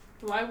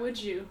 Why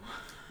would you?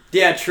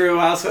 Yeah, true.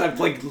 I also have,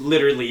 like,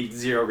 literally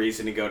zero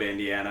reason to go to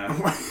Indiana.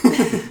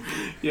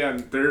 Yeah,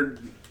 there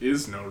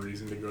is no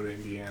reason to go to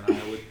Indiana,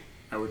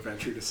 I would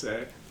venture to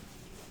say.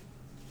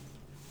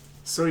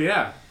 So,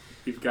 yeah.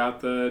 We've got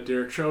the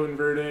Derek Chauvin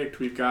verdict.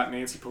 We've got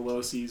Nancy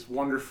Pelosi's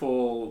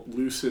wonderful,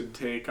 lucid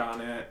take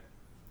on it.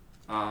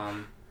 I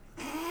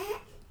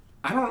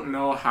don't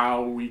know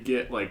how we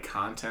get, like,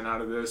 content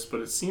out of this,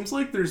 but it seems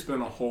like there's been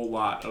a whole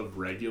lot of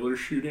regular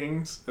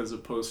shootings as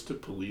opposed to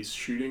police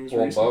shootings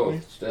recently.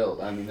 Both,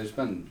 still. I mean, there's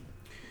been...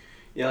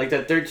 Yeah, like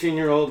that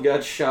 13-year-old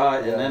got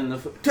shot, and then the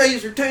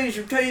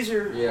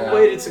taser. Yeah. Oh,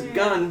 wait, it's a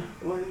gun.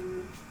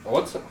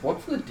 What's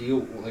the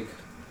deal? Like,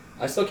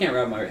 I still can't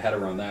wrap my head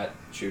around that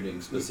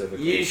shooting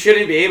specifically. You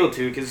shouldn't be able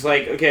to, because,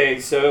 like, okay,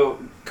 so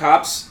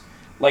cops,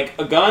 like,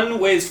 a gun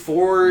weighs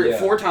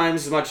four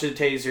times as much as a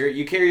taser.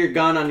 You carry your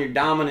gun on your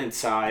dominant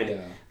side.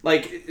 Yeah.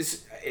 Like,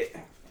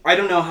 I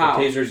don't know how.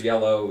 The taser's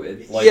yellow.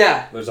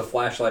 There's a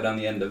flashlight on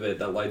the end of it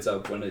that lights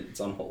up when it's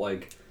on,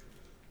 like...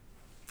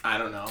 I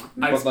don't know.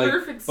 Makes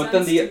perfect sense but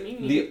then to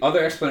me. The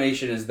other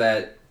explanation is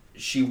that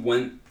she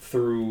went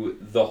through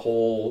the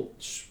whole,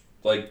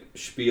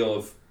 spiel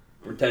of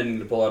pretending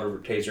to pull out her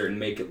taser and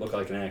make it look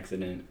like an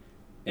accident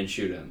and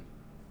shoot him.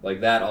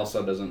 Like, that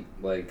also doesn't,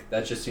 like,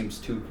 that just seems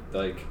too,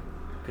 like,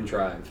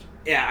 contrived.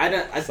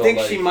 Yeah, I think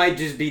she might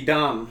just be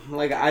dumb.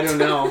 Like, I don't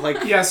know.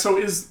 Like, yeah,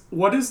 so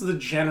what is the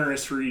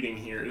generous reading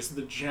here? Is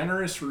the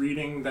generous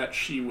reading that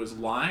she was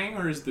lying,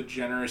 or is the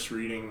generous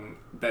reading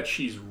that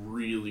she's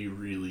really,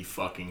 really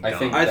fucking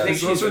dumb? I think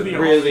she's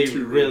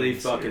really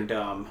fucking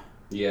dumb.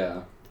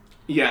 Yeah.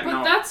 Yeah,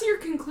 but that's your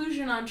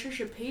conclusion on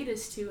Trisha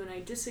Paytas too, and I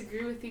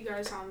disagree with you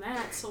guys on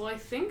that. So I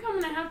think I'm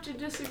gonna have to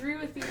disagree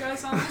with you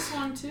guys on this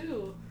one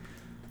too.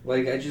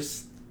 Like,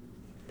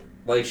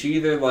 she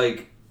either,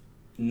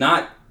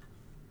 not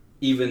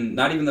even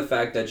the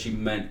fact that she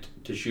meant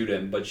to shoot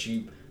him, but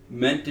she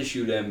meant to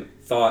shoot him,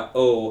 thought,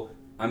 oh,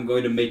 I'm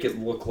going to make it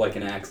look like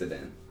an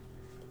accident.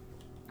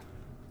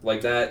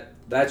 Like,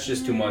 that's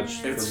just too much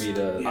for me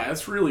to... Yeah,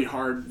 it's really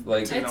hard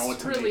to know what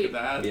to make of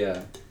that.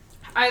 Yeah.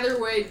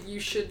 Either way, you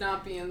should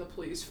not be in the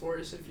police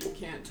force if you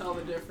can't tell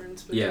the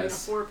difference between a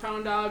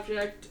 4-pound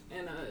object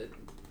and a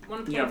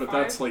 1.5 Yeah, but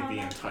that's like the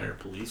object. entire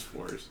police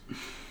force.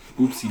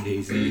 Oopsie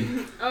daisy.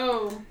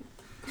 Oh.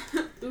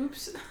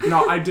 Oops.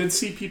 No, I did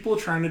see people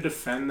trying to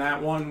defend that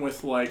one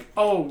with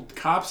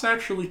cops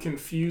actually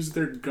confuse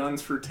their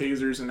guns for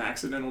tasers and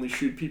accidentally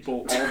shoot people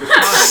all the time.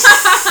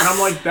 And I'm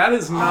like, that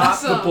is not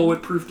the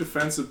bulletproof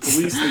defense of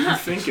police that you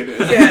think it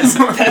is. Yes,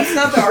 that's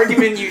not the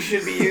argument you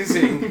should be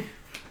using.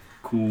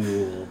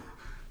 Cool.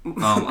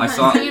 I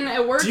saw... I mean,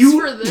 it works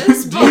for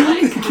this,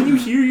 but can you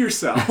hear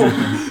yourself?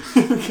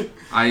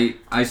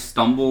 I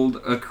stumbled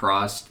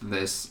across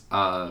this,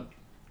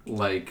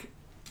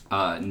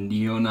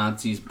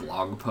 neo-Nazis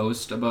blog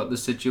post about the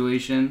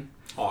situation.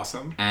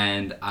 Awesome.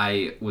 And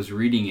I was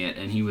reading it,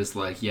 and he was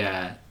like,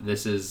 yeah,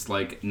 this is,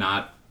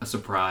 not a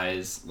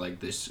surprise.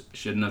 This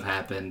shouldn't have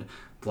happened,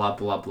 blah,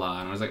 blah,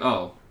 blah. And I was like,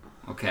 oh,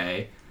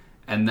 okay.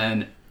 And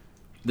then,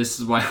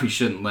 this is why we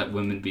shouldn't let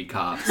women be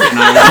cops. And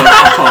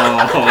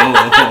I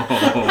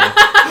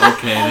was like,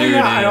 okay, there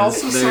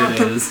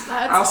it is.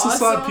 I also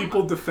saw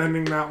people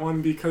defending that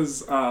one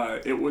because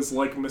it was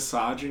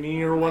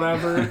misogyny or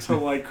whatever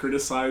to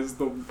criticize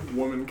the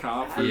woman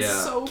cop for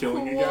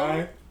killing a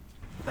guy.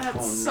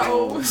 That's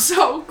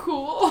so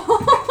cool.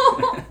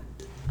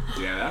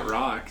 Yeah, that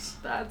rocks.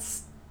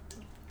 That's...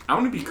 I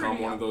want to become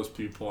one of those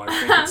people. I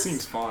think it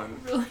seems fun.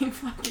 Really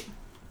fucking...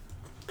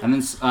 And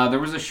then there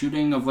was a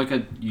shooting of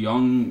a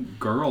young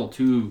girl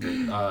too.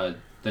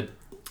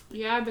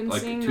 Yeah, I've been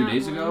seeing 2 that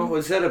days one. ago.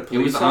 Was that a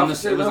police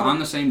officer? It was on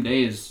the same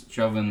day as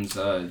Chauvin's.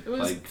 It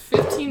was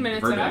 15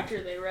 minutes verdict.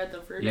 after they read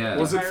the verdict. Yeah.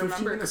 Was it if I 15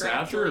 remember minutes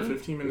correctly. after or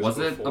 15 minutes Was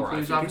before? it a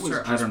police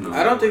officer? I don't know.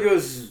 I don't think it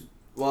was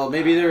Well,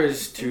 maybe there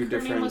was two her name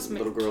different was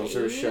little girls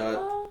that were shot.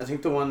 Michaela? I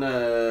think the one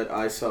that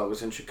I saw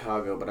was in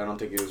Chicago, but I don't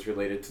think it was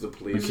related to the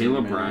police.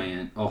 Michaela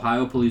Bryant,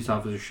 Ohio police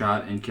officer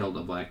shot and killed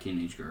a black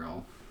teenage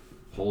girl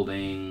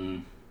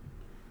holding...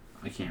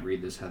 I can't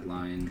read this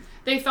headline.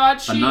 They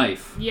thought she... A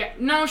knife. Yeah.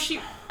 No,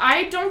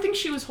 I don't think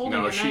she was holding a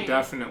No, knife. she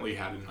definitely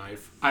had a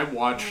knife. I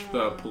watched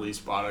the police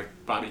body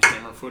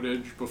camera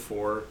footage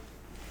before,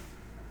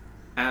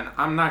 and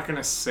I'm not going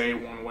to say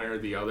one way or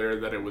the other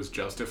that it was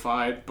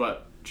justified,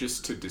 but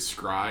just to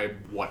describe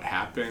what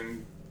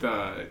happened,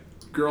 the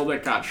girl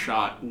that got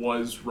shot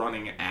was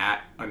running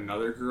at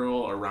another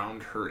girl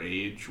around her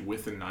age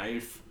with a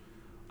knife,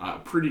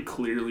 pretty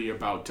clearly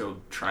about to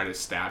try to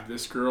stab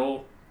this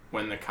girl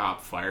when the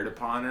cop fired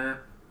upon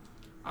her.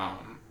 I'd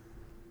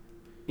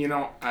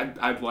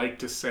like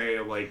to say,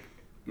 like,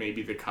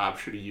 maybe the cop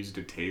should have used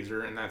a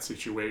taser in that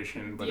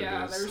situation, but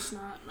yeah, it is... there's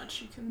not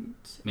much you can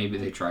say. Maybe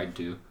they tried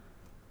to.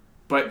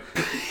 But...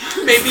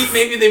 maybe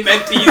they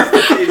meant to use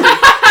the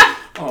taser.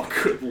 Oh,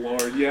 good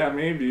lord. Yeah,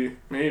 maybe.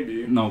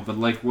 No, but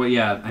like, well,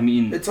 yeah, I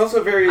mean... It's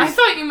also very... I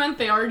thought you meant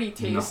they already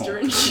tased her No.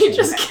 and she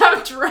just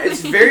kept running.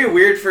 It's very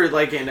weird for,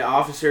 like, an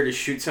officer to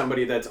shoot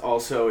somebody that's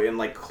also in,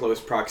 like, close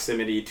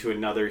proximity to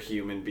another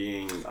human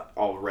being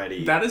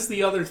already. That is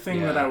the other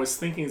thing Yeah. that I was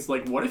thinking, is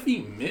like, what if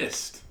he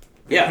missed?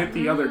 And Yeah. hit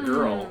the other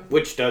girl.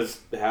 Which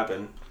does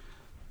happen.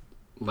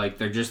 Like,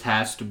 there just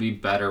has to be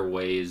better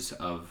ways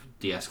of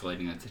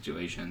de-escalating that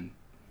situation.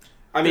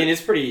 I mean,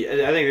 it's pretty...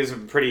 I think it's a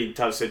pretty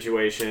tough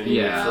situation.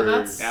 Yeah, for-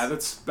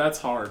 That's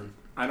hard.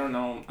 I don't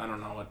know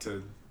what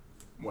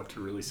to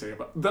really say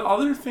about the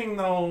other thing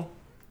though.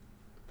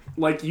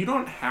 Like, you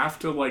don't have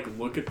to like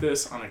look at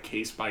this on a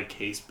case by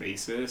case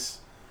basis.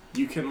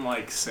 You can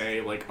like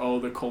say like, oh,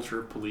 the culture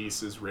of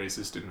police is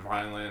racist and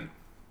violent,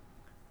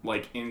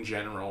 like in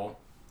general,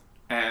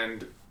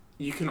 and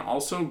you can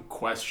also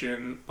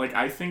question, like,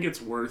 I think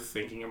it's worth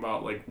thinking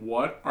about like,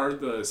 what are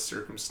the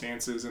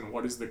circumstances and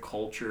what is the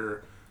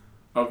culture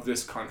of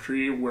this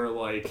country where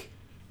like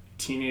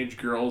teenage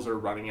girls are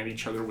running at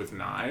each other with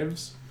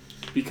knives,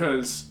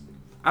 because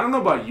I don't know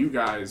about you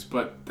guys,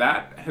 but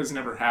that has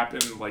never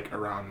happened like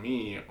around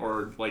me,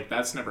 or like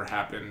that's never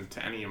happened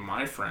to any of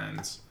my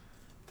friends.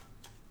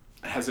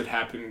 Has it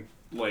happened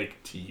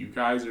like to you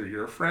guys or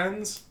your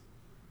friends?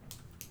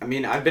 I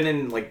mean, I've been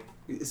in, like,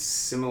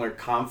 similar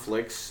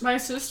conflicts. My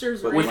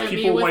sister's But ran With at me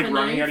people with like a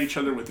running knife. at each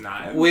other with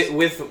knives?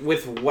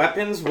 With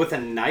weapons, with a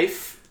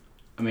knife.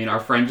 I mean, our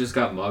friend just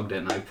got mugged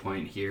at knife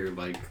point here,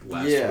 like,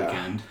 last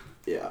weekend.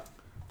 Yeah.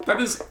 That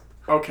is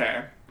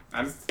okay.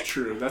 That's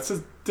true. That's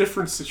a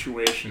different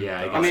situation.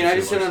 Yeah, though. I mean, I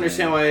just see don't what you're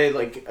understand why,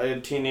 like, a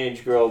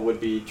teenage girl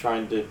would be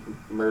trying to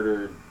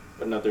murder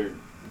another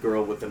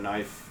girl with a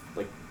knife.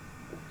 Like,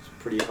 it's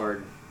pretty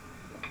hard.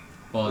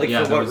 Well, Like,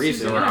 yeah, for there, what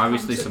reason? there were Yeah.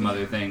 obviously some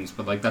other things,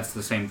 but like that's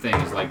the same thing.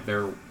 Is like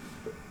there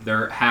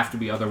have to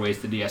be other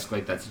ways to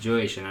de-escalate that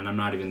situation, and I'm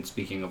not even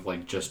speaking of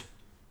like just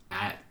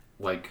at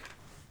like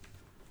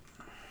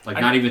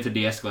not even to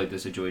de-escalate the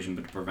situation,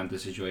 but to prevent the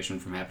situation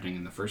from happening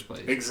in the first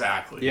place.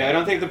 Exactly. Yeah, I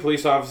don't think the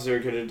police officer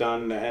could have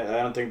done.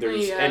 I don't think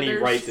there's Yeah, any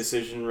there's- right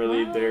decision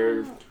really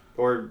there.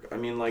 Or I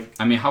mean, like,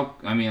 I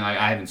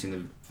haven't seen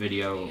the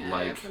video. Yeah, I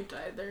like, haven't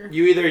either.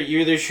 you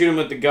either shoot them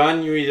with the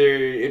gun, you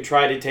either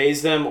try to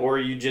tase them, or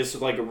you just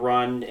like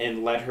run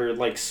and let her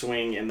like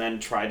swing and then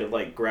try to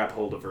like grab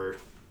hold of her.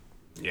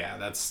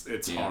 Yeah, it's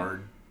Yeah.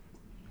 hard.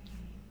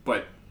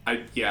 But I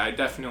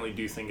definitely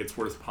do think it's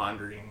worth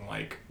pondering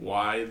like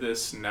why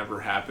this never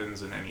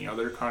happens in any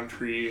other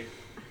country.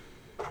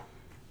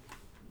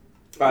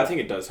 I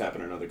think it does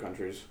happen in other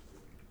countries.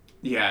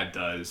 Yeah, it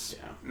does.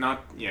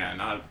 Yeah.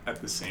 Not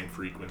at the same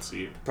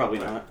frequency. Probably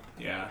but not.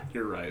 Yeah,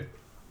 you're right.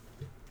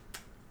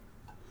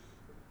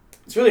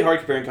 It's really hard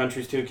comparing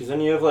countries too, because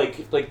then you have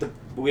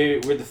we're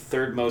the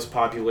third most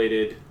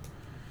populated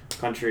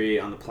country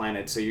on the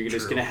planet, so you're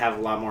just True. gonna have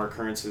a lot more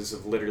occurrences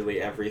of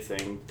literally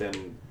everything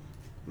than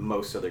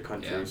most other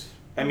countries.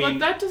 I mean, but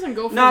that doesn't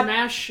go for not-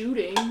 mass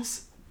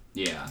shootings.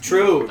 yeah,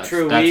 True, that's,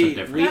 true. That's We- a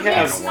different we That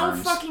have- makes can no of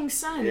worms. fucking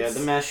sense. yeah, the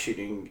mass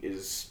shooting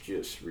is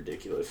just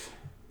ridiculous.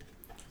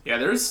 Yeah,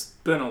 there's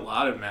been a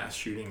lot of mass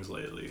shootings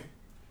lately.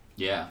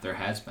 Yeah, there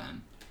has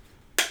been.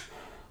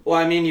 Well,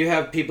 I mean, you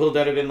have people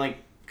that have been like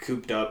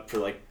cooped up for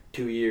like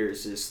 2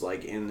 years, just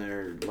like in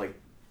their like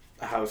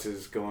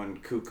houses going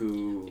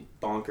cuckoo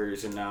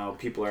bonkers, and now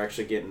people are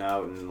actually getting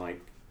out and like.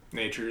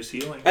 Nature is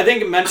healing. I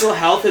think mental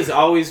health has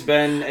always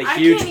been a I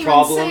huge can't even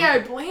problem. say I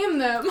blame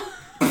them.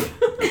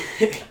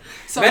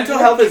 So Mental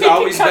I'm health has gonna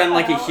always cut been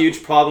like that a out.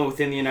 huge problem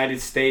within the United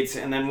States,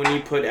 and then when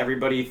you put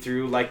everybody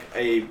through like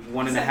a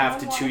 1.5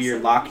 to 2 year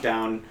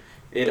lockdown,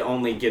 it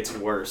only gets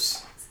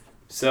worse.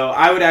 So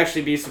I would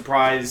actually be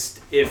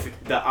surprised if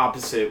the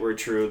opposite were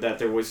true, that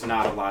there was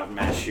not a lot of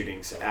mass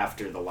shootings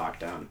after the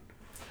lockdown.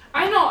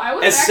 I know. I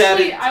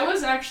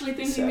was actually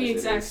thinking sad the as it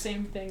exact is.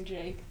 same thing,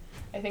 Jake.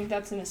 I think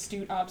that's an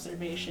astute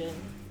observation.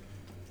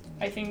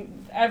 I think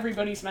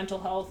everybody's mental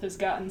health has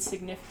gotten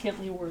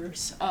significantly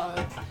worse.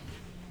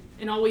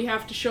 And all we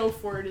have to show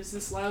for it is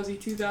this lousy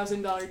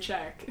 $2,000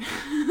 check.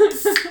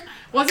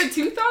 Was it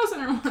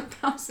 2,000 or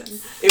 1,000?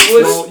 It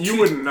was. Well, you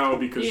wouldn't know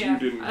because you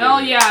didn't get Oh,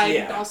 it. yeah, I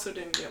Yeah. also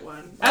didn't get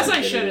one. As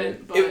I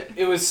shouldn't, but...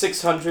 It was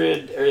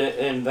 600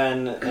 and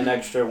then an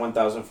extra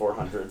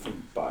 1,400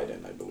 from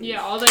Biden, I believe.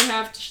 Yeah, all they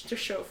have to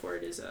show for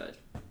it is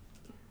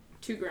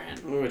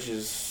 $2,000. Which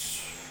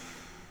is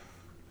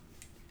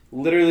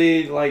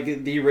literally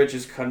like the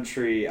richest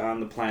country on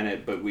the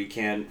planet, but we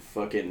can't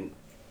fucking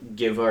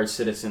give our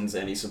citizens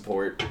any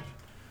support.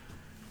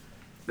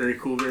 Very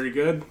cool, very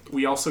good.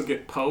 We also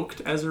get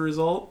poked as a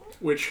result,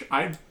 which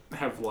I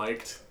have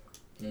liked.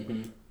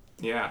 Mm-hmm.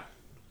 Yeah.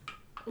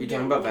 Are you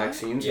talking about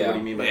vaccines? Or what do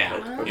you mean by Yeah.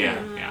 poke? Okay.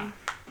 Yeah.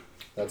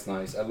 That's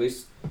nice. At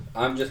least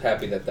I'm just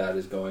happy that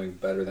is going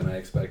better than I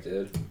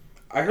expected.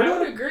 I heard I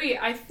would about agree.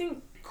 I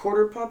think... a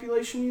quarter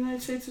population in the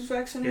United States is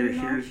vaccinated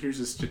now. Here's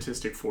a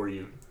statistic for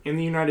you. In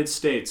the United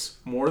States,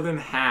 more than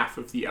half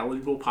of the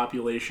eligible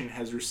population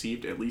has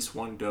received at least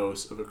one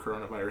dose of a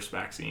coronavirus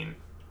vaccine.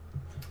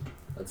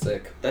 That's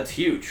sick. That's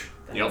huge.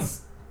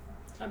 That's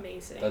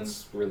amazing.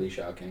 That's really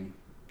shocking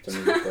to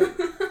me,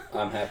 but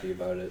I'm happy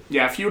about it.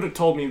 Yeah, if you would have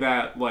told me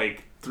that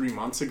like 3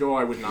 months ago,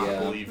 I would not Yeah.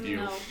 believe you.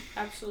 No,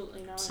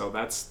 absolutely not. So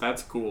that's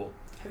cool.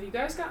 Have you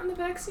guys gotten the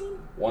vaccine?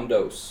 1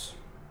 dose.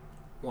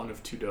 1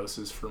 of 2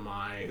 doses for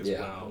my as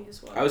Yeah. well. Me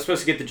as well. I was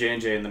supposed to get the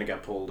J&J and then it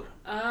got pulled.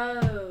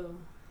 Oh.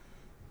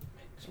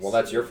 Well,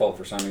 that's your fault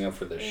for signing up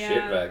for the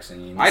shit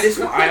vaccine. I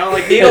don't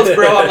like needles,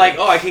 bro. I'm like,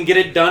 oh, I can get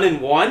it done in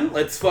one?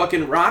 Let's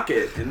fucking rock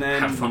it. And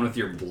then... Have fun with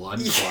your blood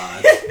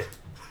clots.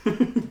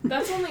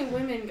 That's only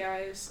women,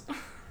 guys.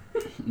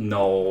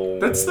 No.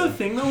 That's the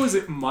thing though, is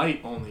it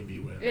might only be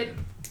women. It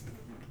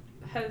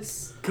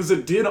has... Because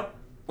it did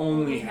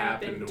only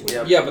happen to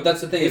women. Yeah, but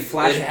that's the thing. It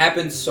flashed- It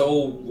happens so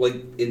like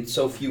in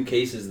so few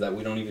cases that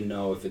we don't even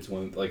know if it's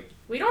women. Like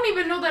We don't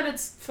even know that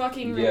it's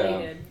fucking Yeah.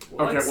 related.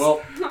 Okay, Let's-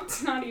 well-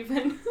 let's not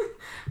even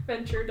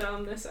venture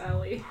down this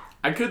alley.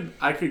 I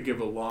could give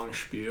a long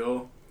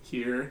spiel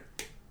here,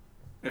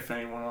 if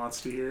anyone wants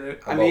to hear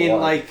it. I About mean,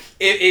 what? like,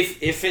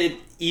 if it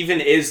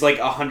even is, like,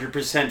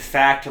 100%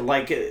 fact,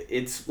 like,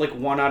 it's, like,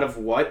 1 out of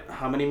what?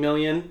 How many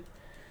million?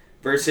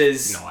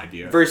 Versus... No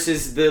idea.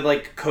 Versus the,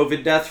 like,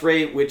 COVID death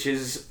rate, which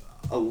is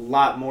a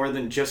lot more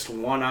than just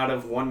 1 out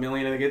of 1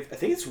 million. I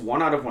think it's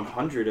 1 out of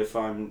 100, if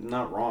I'm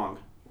not wrong.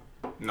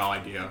 No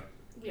idea.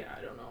 Yeah,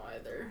 I don't know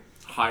either.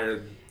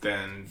 Higher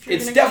than... If you're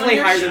It's gonna go on definitely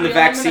your higher than the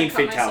spiel, I'm vaccine gonna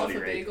cut myself fatality a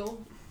rate.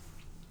 bagel.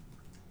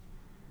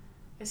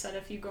 I said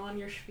if you go on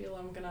your spiel,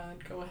 I'm gonna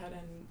go ahead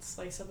and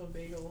slice up a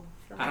bagel.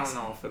 For I don't myself.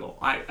 know if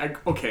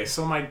it'll... Okay,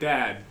 so my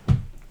dad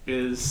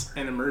is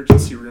an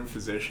emergency room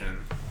physician.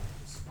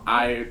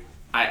 I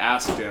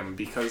asked him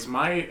because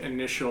my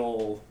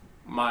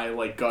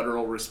like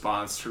guttural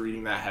response to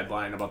reading that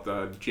headline about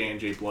the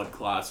J&J blood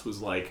clots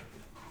was like,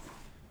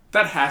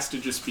 that has to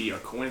just be a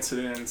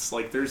coincidence.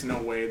 Like, there's no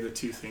way the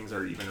two things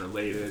are even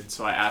related.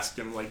 So I asked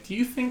him, like, do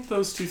you think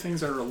those two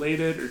things are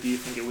related, or do you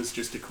think it was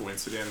just a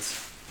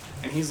coincidence?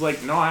 And he's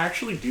like, no, I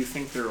actually do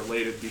think they're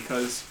related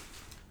because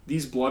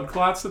these blood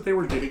clots that they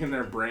were getting in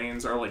their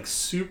brains are, like,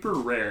 super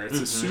rare. It's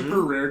a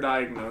super rare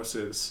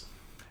diagnosis.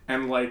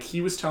 And, like,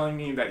 he was telling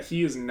me that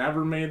he has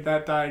never made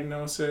that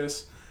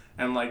diagnosis.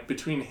 And, like,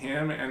 between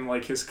him and,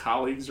 like, his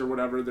colleagues or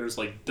whatever, there's,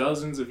 like,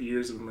 dozens of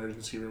years of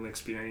emergency room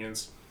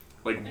experience.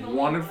 Like, And only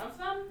one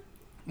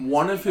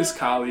them? of his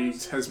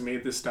colleagues has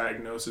made this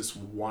diagnosis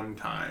one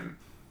time.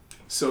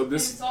 So And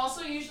this... it's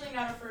also usually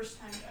not a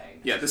first-time diagnosis.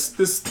 Yeah,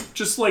 this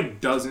just,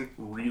 like, doesn't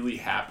really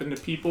happen to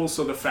people.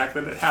 So the fact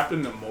that it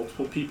happened to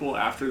multiple people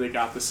after they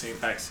got the same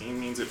vaccine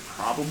means it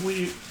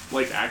probably,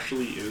 like,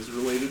 actually is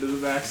related to the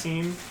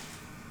vaccine.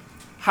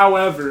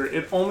 However,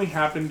 it only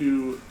happened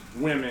to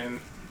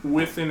women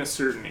within a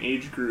certain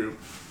age group.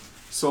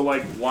 So,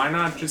 like, why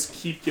not just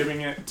keep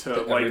giving it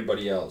to like,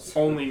 everybody else.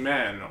 only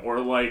men? Or,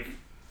 like,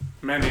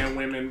 men and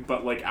women,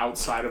 but, like,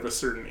 outside of a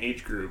certain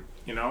age group,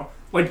 you know?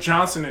 Like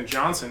Johnson &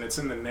 Johnson, it's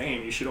in the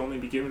name. You should only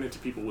be giving it to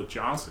people with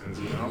Johnsons,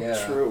 you know?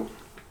 Yeah. True.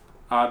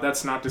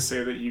 That's not to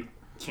say that you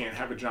can't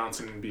have a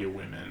Johnson and be a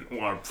woman.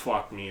 Or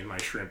fuck me and my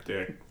shrimp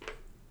dick.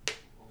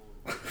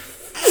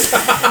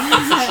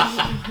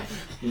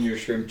 Your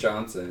Shrimp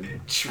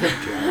Johnson.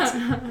 Shrimp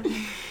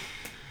Johnson.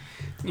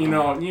 You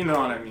know what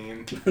I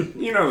mean.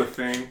 You know the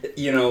thing.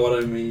 You know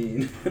what I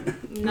mean.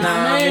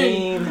 Not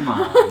me. Come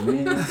on,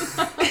 man.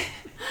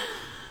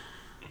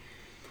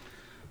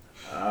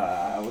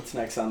 What's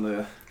next on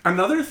the...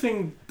 Another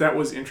thing that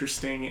was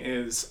interesting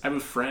is I have a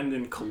friend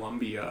in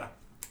Colombia,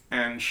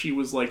 and she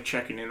was, like,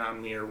 checking in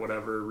on me or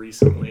whatever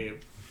recently,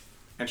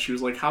 and she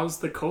was like, how's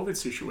the COVID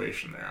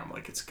situation there? I'm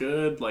like, it's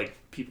good, like,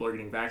 people are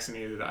getting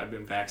vaccinated, I've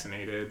been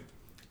vaccinated,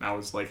 and I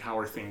was like, how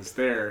are things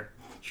there?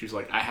 She was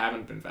like, I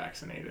haven't been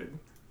vaccinated.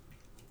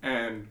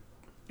 And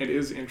it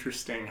is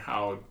interesting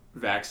how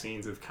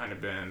vaccines have kind of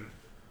been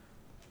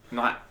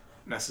not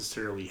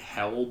necessarily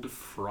held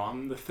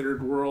from the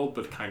third world,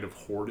 but kind of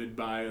hoarded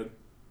by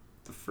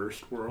the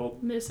first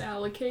world.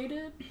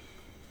 Misallocated?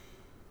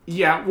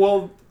 Yeah,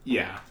 well,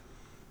 yeah.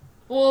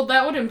 Well,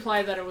 that would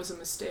imply that it was a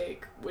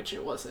mistake, which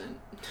it wasn't.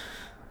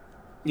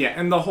 Yeah,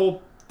 and the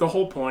whole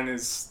point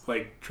is,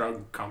 like,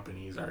 drug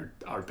companies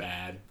are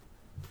bad.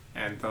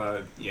 And,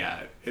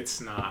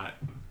 it's not...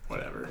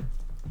 whatever.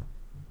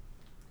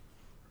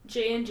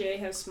 J&J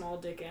has small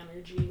dick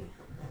energy.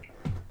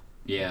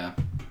 Yeah.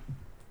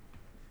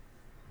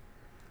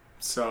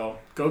 So,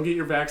 go get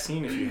your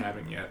vaccine if you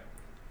haven't yet.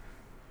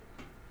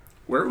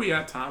 Where are we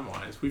at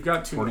time-wise? We've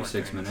got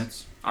 46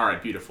 minutes. All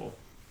right, beautiful.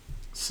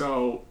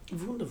 So,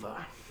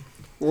 Wunderbar.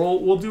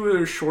 we'll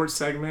do a short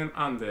segment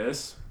on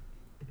this.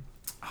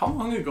 How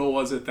long ago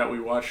was it that we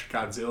watched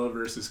Godzilla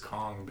vs.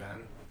 Kong,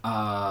 Ben?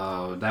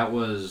 That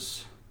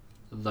was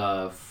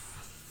the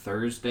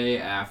Thursday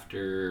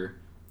after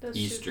That's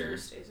Easter. 2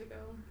 Thursdays ago.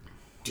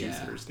 Two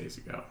Thursdays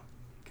ago.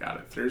 Got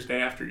it. Thursday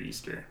after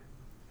Easter.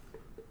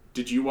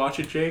 Did you watch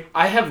it, Jake?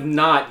 I have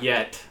not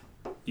yet.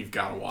 You've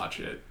got to watch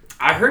it.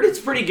 I heard it's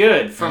pretty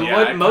good. From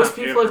what most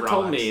people have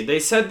told rocks. me, they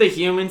said the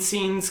human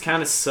scenes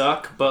kind of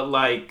suck, but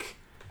like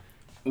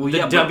Well, the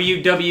yeah, but-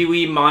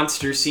 WWE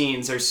monster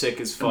scenes are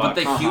sick as fuck. But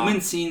the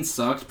human scene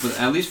sucked, but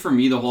at least for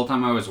me, the whole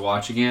time I was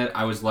watching it,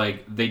 I was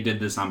like, they did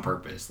this on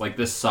purpose. Like,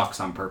 this sucks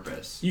on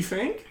purpose. You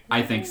think?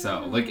 I think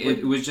so. Like,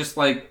 it was just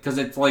like, because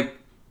it's like,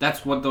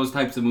 that's what those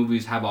types of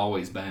movies have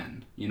always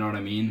been. You know what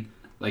I mean?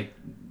 Like,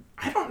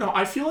 I don't know.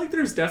 I feel like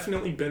there's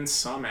definitely been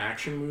some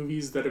action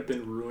movies that have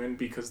been ruined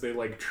because they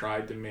like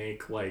tried to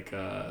make like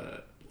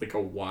a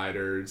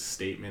wider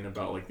statement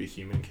about like the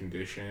human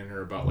condition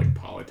or about like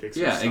politics.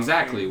 or yeah, something.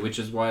 exactly. Which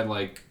is why,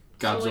 like,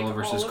 Godzilla So, like,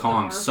 vs. all of the Kong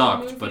Marvel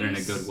sucked, but in a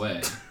movies? good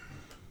way.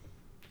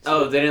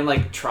 Oh, they didn't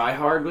like try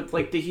hard with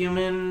like the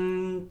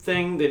human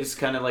thing. They just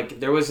kind of like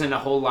there wasn't a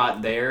whole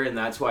lot there, and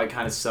that's why it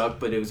kind of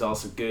sucked. But it was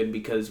also good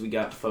because we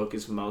got to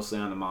focus mostly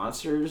on the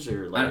monsters.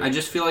 Or like I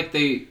just feel like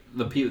the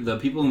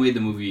people who made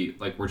the movie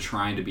like were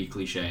trying to be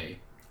cliche.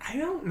 I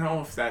don't know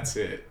if that's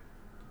it.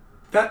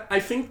 That I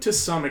think to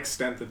some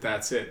extent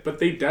that's it, but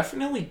they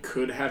definitely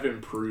could have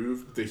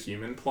improved the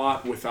human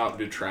plot without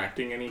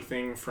detracting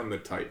anything from the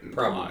Titan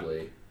plot.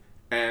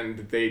 And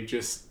they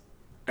just...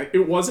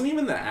 It wasn't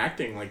even the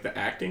acting. Like, the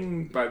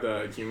acting by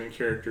the human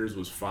characters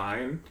was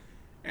fine.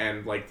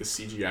 And, like, the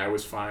CGI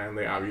was fine.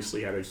 They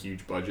obviously had a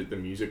huge budget. The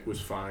music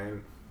was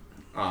fine.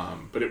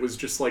 But it was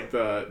just, like,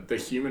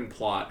 the human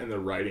plot and the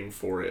writing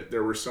for it.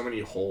 There were so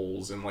many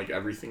holes, and, like,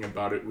 everything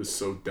about it was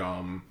so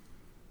dumb.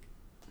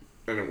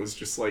 And it was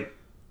just, like...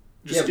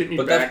 Just get me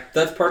back.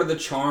 That's part of the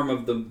charm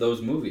of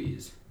those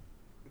movies.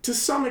 To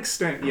some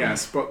extent,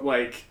 yes. But,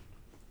 like...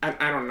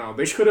 I don't know.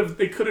 They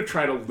could have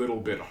tried a little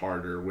bit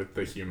harder with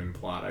the human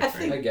plot, I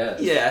think. I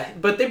guess. Yeah,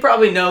 but they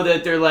probably know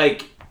that they're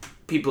like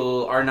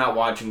people are not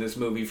watching this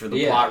movie for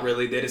the plot.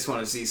 Really, they just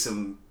want to see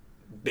some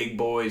big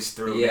boys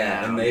throw down.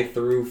 Yeah, and they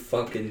threw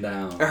fucking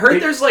down. I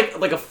heard there's like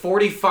a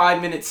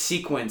 45-minute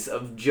sequence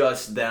of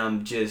just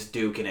them just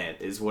duking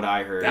it. Is what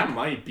I heard. That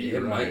might be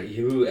right.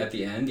 At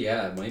the end,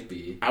 yeah, it might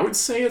be. I would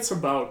say it's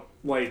about,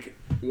 like,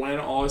 when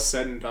all is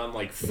said and done,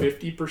 like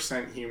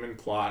 50% human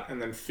plot,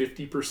 and then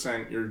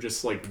 50% you're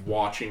just like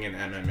watching an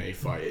MMA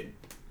fight.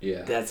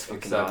 Yeah, that's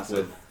fucking awesome.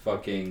 With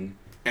fucking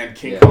and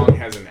King Kong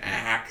has an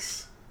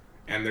axe,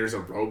 and there's a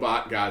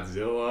robot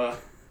Godzilla.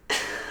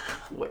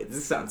 Wait,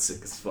 this sounds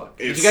sick as fuck.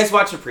 Did you guys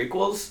watch the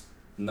prequels?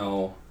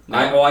 No.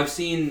 I've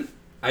seen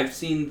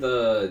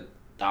the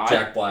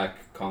Jack Black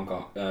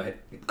Kong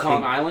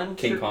Island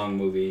King Kong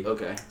movie.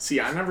 Okay. See,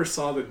 I never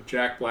saw the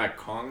Jack Black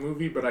Kong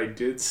movie, but I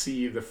did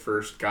see the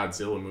first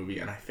Godzilla movie,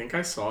 and I think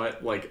I saw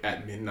it like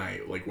at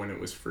midnight, like when it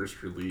was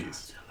first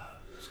released.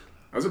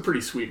 That was a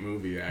pretty sweet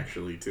movie,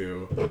 actually,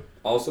 too.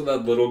 Also,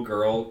 that little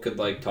girl could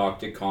like talk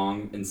to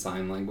Kong in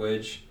sign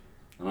language,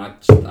 and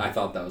I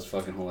thought that was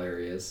fucking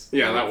hilarious.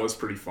 Yeah, that was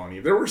pretty funny.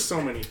 There were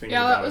so many things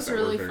about it that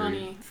really were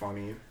very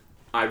funny.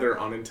 Either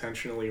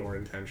unintentionally or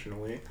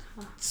intentionally.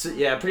 So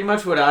yeah, pretty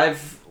much what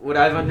I've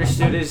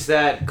understood is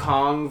that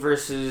Kong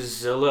versus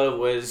Zilla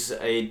was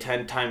a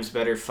 10 times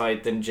better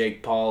fight than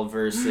Jake Paul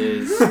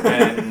versus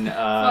Ben.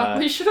 Fuck,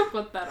 we should have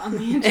put that on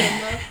the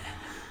agenda.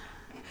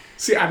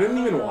 See, I didn't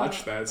even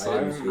watch that, so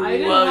I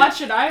didn't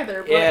watch it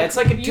either. But yeah, it's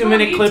like a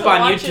 2-minute clip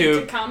on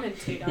YouTube. To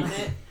commentate on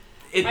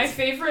it. My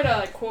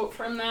favorite quote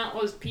from that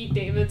was Pete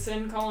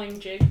Davidson calling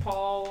Jake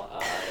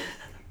Paul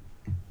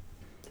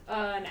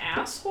an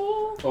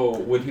asshole. Oh,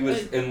 when he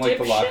was in like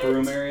the locker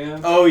room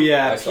area. Oh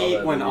yeah,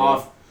 Pete went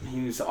off.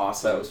 He was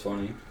awesome. That was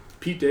funny.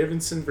 Pete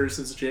Davidson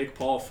versus Jake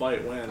Paul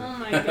fight win. Oh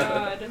my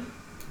god.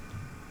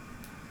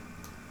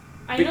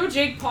 I know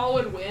Jake Paul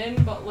would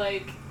win, but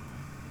like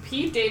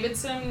Pete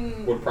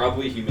Davidson would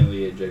probably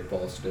humiliate Jake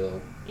Paul still.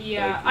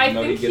 Yeah, like, I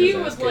think he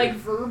would like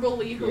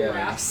verbally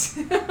harass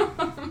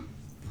him.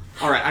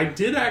 Alright, I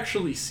did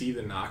actually see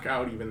the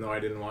knockout, even though I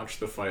didn't watch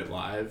the fight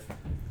live.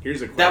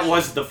 Here's a question. That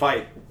was the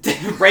fight.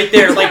 Right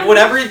there. Like,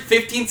 whatever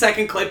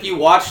 15-second clip you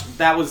watched,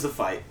 that was the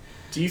fight.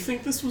 Do you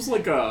think this was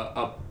like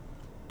a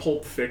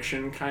Pulp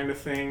Fiction kind of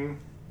thing?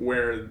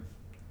 Where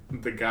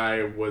the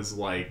guy was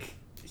like,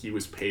 he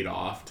was paid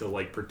off to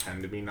like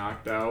pretend to be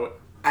knocked out?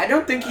 I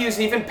don't think he was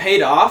even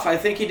paid off. I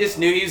think he just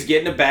knew he was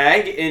getting a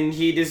bag, and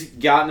he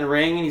just got in the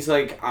ring, and he's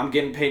like, I'm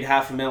getting paid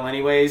 $500,000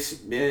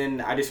 anyways,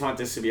 and I just want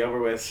this to be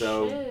over with,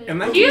 so... Shit.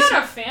 And he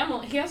had a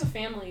family. He has a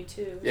family,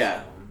 too.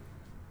 Yeah. So.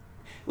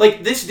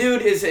 Like, this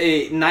dude is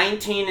a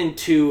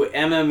 19-2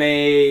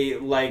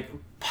 MMA, like,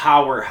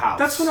 powerhouse.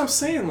 That's what I'm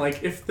saying.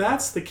 Like, if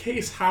that's the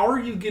case, how are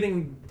you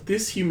getting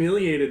this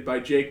humiliated by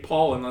Jake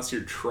Paul unless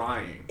you're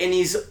trying? And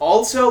he's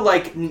also,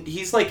 like, he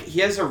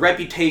has a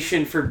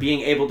reputation for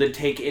being able to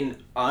take an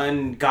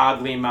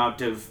ungodly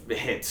amount of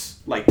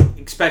hits, like,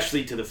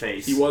 especially to the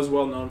face. He was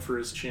well known for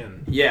his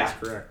chin. Yeah.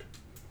 That's correct.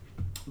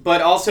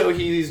 But also,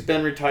 he's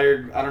been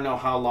retired, I don't know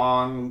how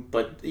long,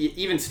 but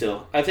even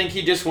still. I think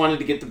he just wanted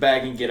to get the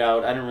bag and get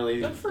out. I don't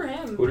really... Good for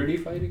him. Who did he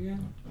fight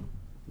again?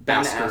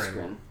 Ben Askren.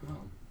 Askren. Oh.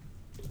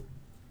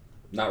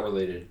 Not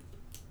related.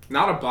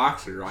 Not a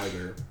boxer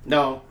either.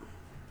 No.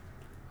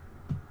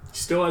 He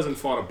still hasn't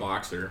fought a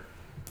boxer.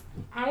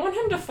 I want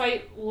him to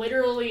fight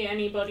literally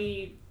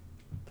anybody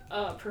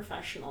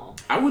professional.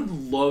 I would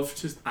love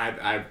to...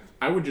 I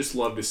would just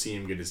love to see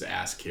him get his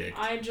ass kicked.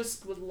 I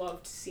just would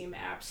love to see him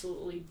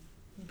absolutely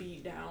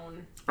beat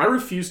down. I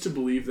refuse to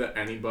believe that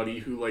anybody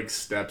who, like,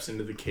 steps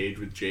into the cage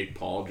with Jake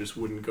Paul just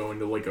wouldn't go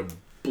into, like, a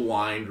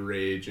blind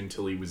rage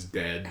until he was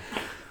dead.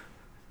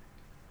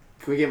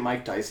 Can we get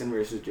Mike Tyson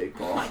versus Jake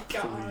Paul? Oh my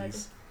god.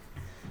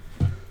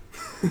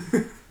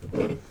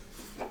 Can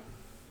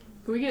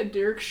we get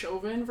Derek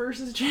Chauvin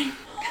versus Jake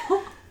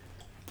Paul?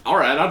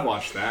 Alright, I'd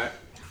watch that.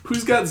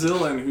 Who's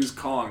Godzilla and who's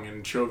Kong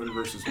in Chauvin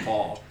versus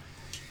Paul?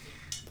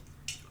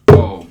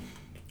 Oh.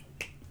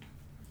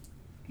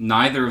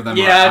 Neither of them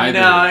are either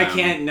of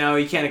them. No,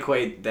 you can't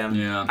equate them.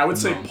 Yeah. I would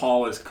say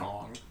Paul is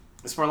Kong.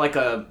 It's more like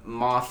a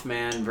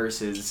Mothman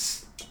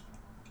versus...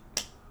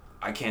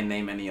 I can't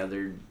name any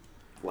other,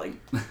 like,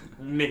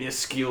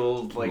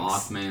 minuscule, like...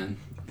 Mothman.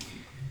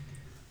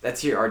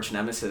 That's your arch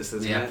nemesis,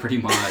 isn't it? Yeah, pretty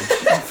much.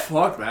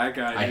 Fuck that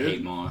guy, I dude.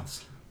 hate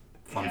moths.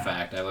 Fun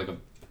fact, I have, like, a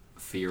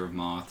fear of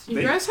moths.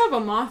 You guys have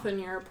a moth in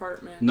your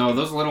apartment. No,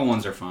 those little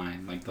ones are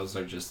fine. Like, those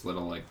are just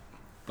little, like...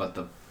 But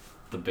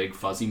the big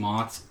fuzzy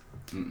moths...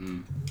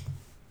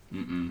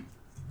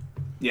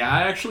 Yeah,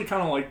 I actually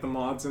kind of like the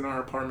moths in our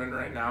apartment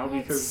right now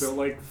because they'll,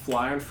 like,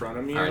 fly in front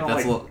of me Alright, and I'll,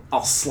 that's like,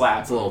 I'll slap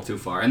That's a little too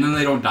far. And then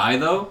they don't die,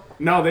 though?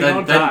 No, they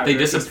don't die. They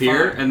They're just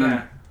disappear, fine. and then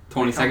Yeah.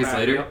 20 They come seconds back,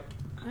 later... yep.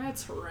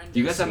 That's horrendous. Do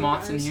you guys have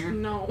moths in guys. here?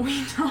 No,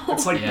 we don't.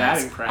 It's like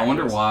batting practice. I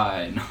wonder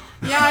why. No.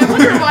 Yeah, I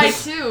wonder why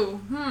too.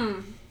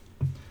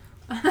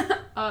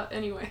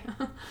 Anyway.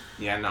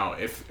 Yeah, no,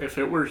 if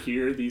it were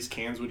here, these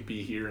cans would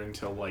be here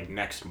until, like,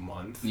 next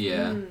month.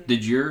 Yeah.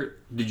 Did your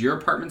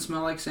apartment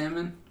smell like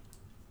salmon?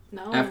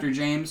 No. After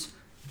James?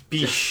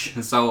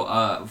 Beesh.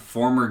 So,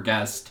 former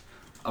guest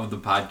of the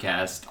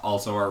podcast,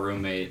 also our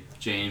roommate,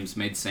 James,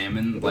 made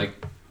salmon,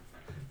 like,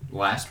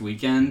 last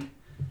weekend.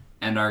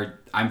 And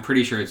I'm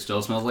pretty sure it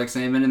still smells like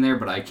salmon in there,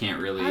 but I can't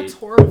really... That's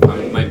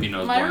horrible. Might be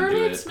nose My blind to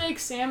roommates it. make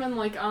salmon,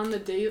 like, on the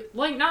day...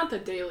 Like, not the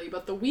daily,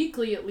 but the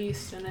weekly at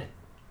least, and it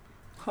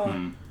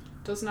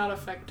does not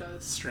affect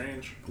us.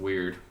 Strange.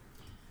 Weird.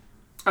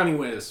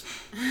 Anyways,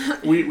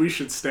 we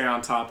should stay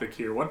on topic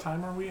here. What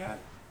time are we at?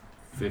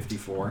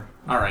 54.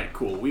 Alright,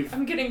 cool.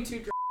 I'm getting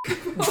too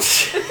drunk about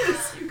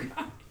this, you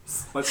guys.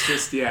 Let's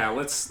just,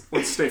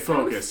 let's stay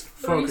focused.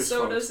 Three Focus,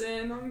 sodas folks.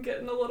 in, I'm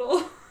getting a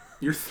little...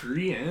 You're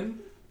 3 in?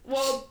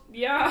 Well,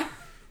 yeah.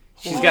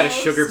 She's got a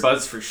sugar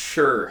buzz for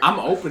sure. I'm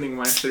opening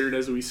my 3rd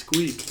as we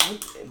squeak.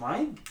 Am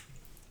I?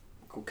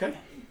 Okay.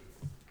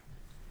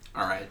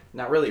 Alright.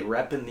 Not really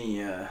repping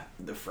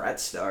the frat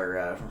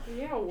star.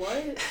 Yeah,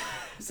 what?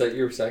 Is that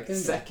your second?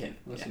 Second.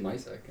 That's my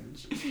second.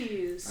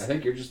 Jeez. I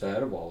think you're just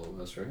ahead of all of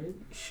us,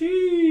 right?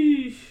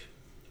 Sheesh.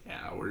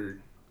 Yeah,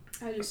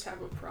 I just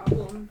have a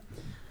problem.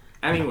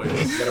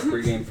 Anyways. Got a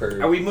pregame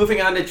for... Are we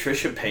moving on to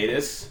Trisha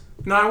Paytas?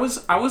 No, I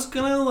was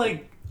gonna,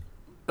 like,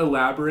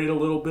 elaborate a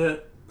little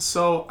bit.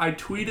 So, I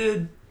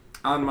tweeted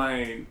on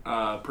my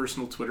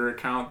personal Twitter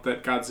account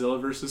that Godzilla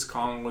vs.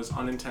 Kong was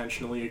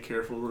unintentionally a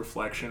careful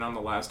reflection on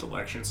the last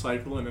election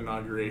cycle and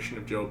inauguration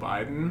of Joe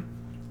Biden.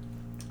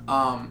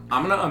 I'm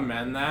gonna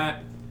amend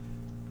that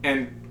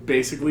and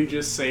basically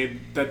just say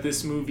that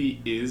this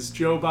movie is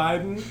Joe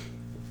Biden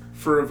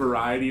for a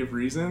variety of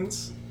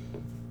reasons.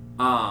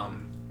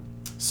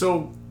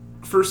 So,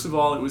 first of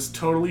all, it was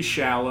totally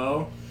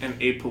shallow and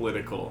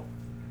apolitical.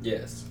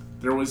 Yes.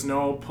 There was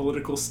no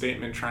political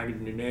statement trying to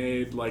be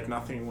made. Like,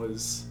 nothing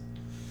was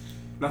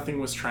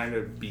trying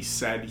to be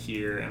said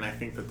here, and I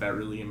think that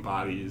really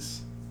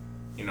embodies,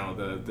 you know,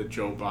 the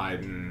Joe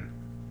Biden,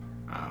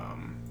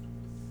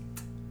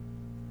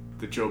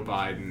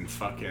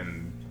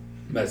 fucking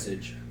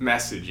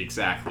message.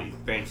 Exactly.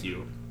 Thank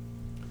you.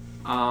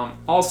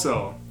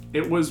 Also,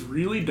 it was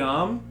really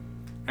dumb,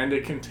 and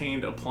it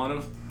contained a ton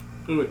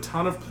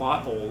of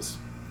plot holes,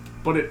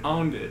 but it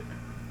owned it,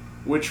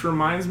 which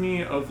reminds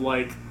me of,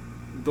 like,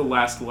 the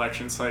last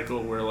election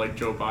cycle where, like,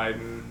 Joe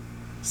Biden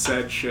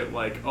said shit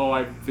like, oh,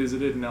 I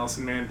visited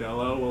Nelson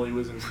Mandela while he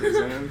was in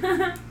prison.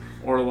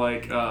 Or,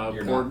 like,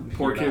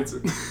 poor kids.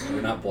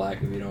 You're not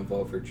black if you don't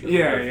vote for Trump.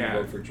 Yeah, if yeah.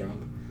 You vote for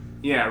Trump.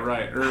 Yeah,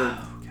 right. Or,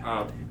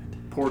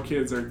 poor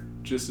kids are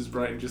just as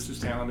bright and just as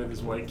talented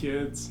as white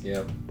kids.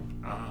 Yep.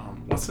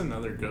 What's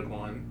another good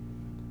one?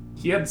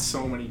 He had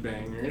so many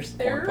bangers.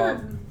 There Corn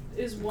Pop.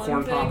 is one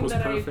Corn Pop thing was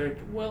that perfect.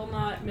 I will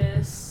not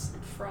miss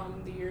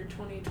from the year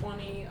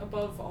 2020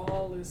 above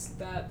all is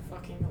that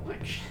fucking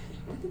election.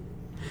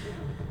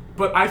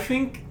 But I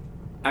think,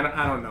 I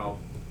don't know,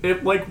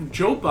 if like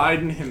Joe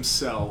Biden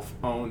himself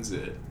owns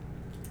it,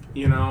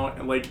 you know,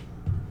 like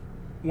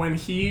when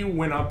he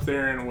went up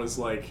there and was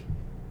like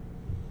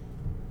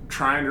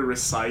trying to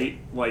recite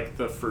like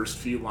the first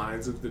few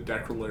lines of the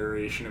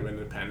Declaration of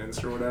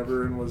Independence or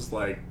whatever, and was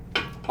like,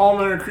 all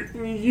men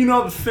are, you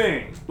know, the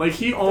thing. Like,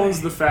 he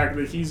owns the fact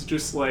that he's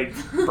just like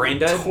Brain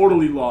dead?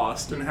 totally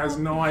lost and has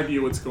no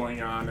idea what's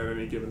going on at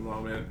any given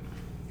moment.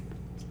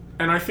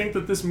 And I think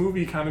that this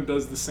movie kind of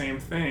does the same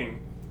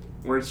thing,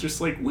 where it's just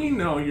like, we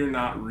know you're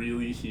not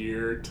really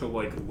here to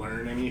like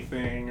learn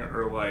anything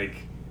or like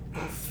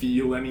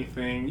feel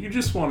anything. You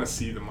just want to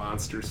see the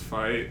monsters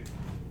fight,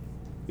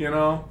 you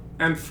know?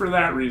 And for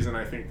that reason,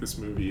 I think this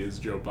movie is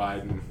Joe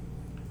Biden.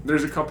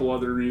 There's a couple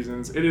other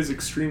reasons. It is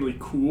extremely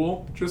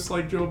cool, just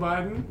like Joe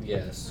Biden.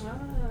 Yes.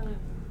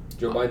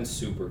 Joe Biden's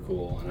super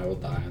cool, and I will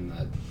die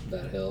on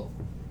that hill.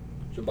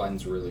 Joe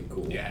Biden's really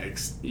cool. Yeah,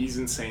 he's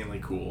insanely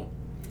cool.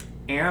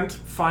 And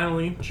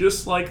finally,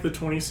 just like the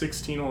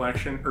 2016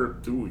 election, the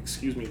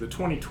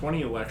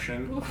 2020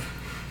 election,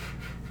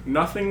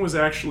 nothing was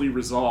actually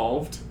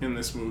resolved in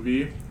this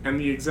movie, and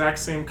the exact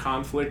same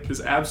conflict is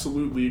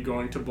absolutely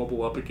going to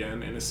bubble up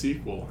again in a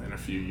sequel in a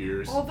few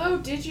years. Although,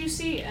 did you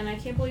see, and I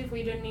can't believe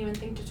we didn't even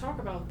think to talk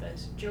about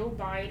this, Joe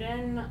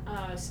Biden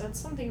said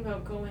something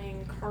about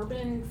going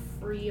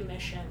carbon-free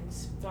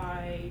emissions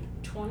by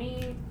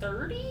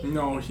 2030?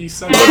 No, he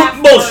said...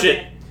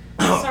 Bullshit!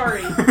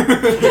 Sorry.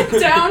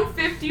 Down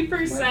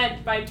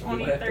 50% by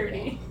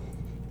 2030.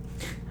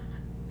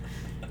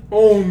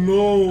 Oh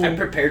no! I'm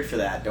prepared for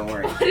that, don't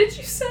worry. What did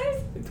you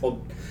say? I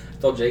told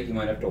Jake you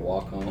might have to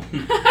walk home.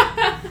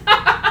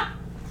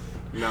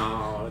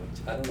 No.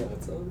 I don't know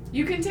what's up.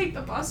 You can take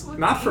the bus with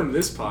Not me. from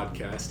this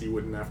podcast, you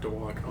wouldn't have to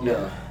walk home.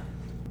 No.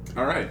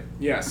 Alright,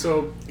 yeah,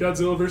 so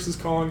Godzilla vs.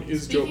 Kong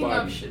is Speaking Joe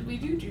Biden. of, should we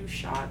do juice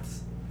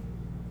shots?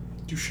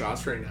 Do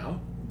shots right now?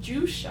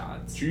 Juice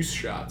shots. Juice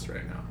shots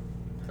right now.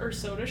 Or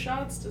soda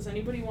shots? Does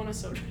anybody want a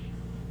soda?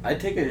 I'd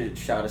take a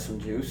shot of some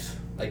juice.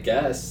 I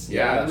guess.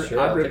 Yeah, sure.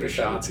 I'd I'll rip take a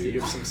shot of to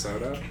give juice. some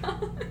soda.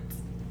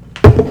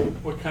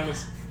 What kind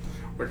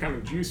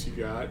of juice you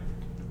got?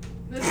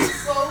 This is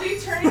slowly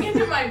turning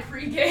into my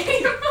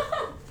pregame.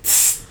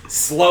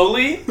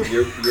 Slowly?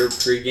 Your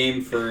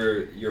pregame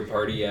for your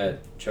party at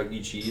Chuck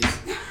E. Cheese.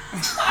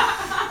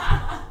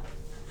 I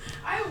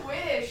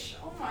wish.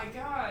 Oh my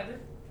god.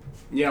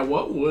 Yeah,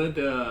 what would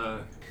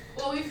Well,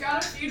 we've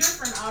got a few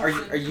different Are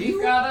options. you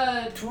We've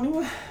got a.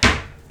 21?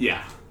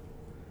 Yeah.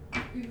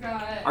 We've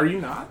got. Are you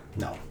not?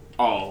 No.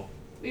 Oh.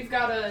 We've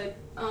got a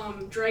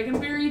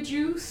dragonberry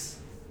juice.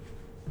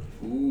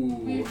 Ooh.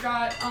 We've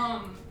got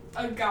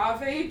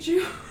agave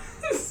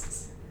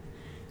juice.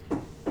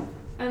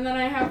 And then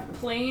I have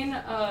plain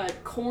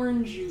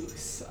corn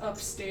juice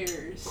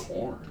upstairs.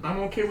 Corn. I'm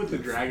okay with the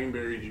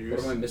dragonberry What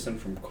juice. am I missing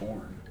from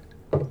corn?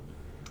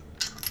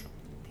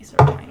 These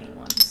are tiny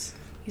ones.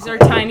 These are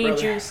tiny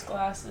brother. juice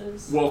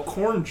glasses. Well,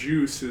 corn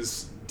juice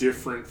is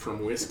different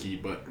from whiskey,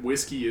 but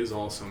whiskey is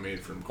also made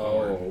from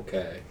corn. Oh,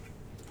 okay.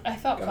 I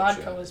thought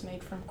Gotcha. vodka was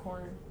made from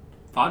corn.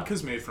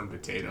 Vodka's made from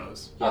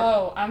potatoes. Yeah.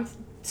 Oh, I'm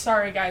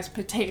sorry, guys.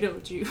 Potato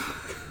juice.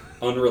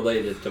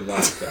 Unrelated to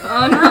vodka.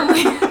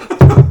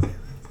 Unrelated.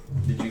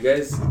 Did you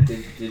guys?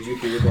 Did you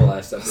hear the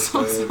last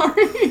episode?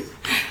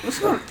 So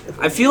sorry.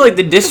 I feel like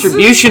the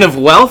distribution of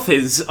wealth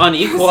is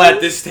unequal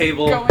at this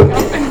table. Going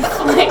up in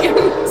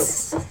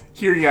flames.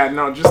 Here, yeah,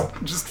 no,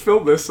 just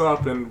fill this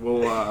up and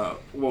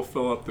we'll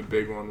fill up the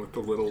big one with the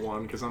little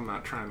one because I'm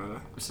not trying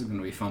to. This is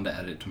gonna be fun to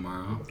edit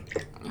tomorrow.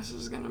 This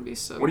is gonna be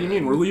so. What do you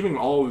mean? We're leaving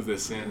all of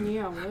this in.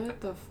 Yeah.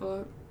 What the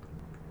fuck?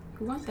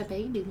 Who wants the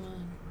baby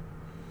one?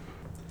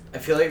 I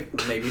feel like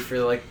maybe for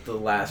like the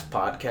last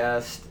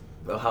podcast,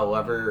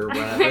 however or I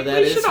whenever think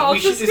that we is, should all we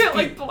just should get be-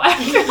 like black.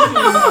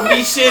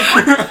 we should.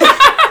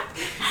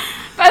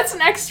 That's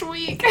next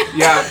week.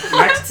 Yeah,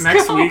 Let's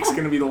next go. week's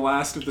gonna be the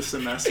last of the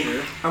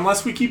semester,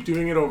 unless we keep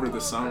doing it over the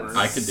summer.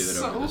 I could do it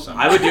over the So- summer.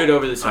 I would do it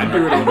over the summer. I'd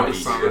do it I'm over gonna the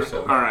be summer. here,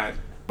 so- All right,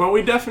 but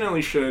we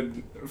definitely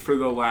should for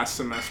the last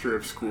semester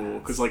of school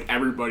because like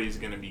everybody's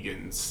gonna be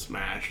getting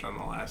smashed on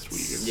the last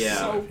week. Of Yeah.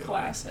 school, I So feel like.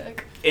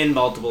 classic. In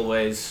multiple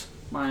ways.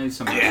 My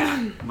semester.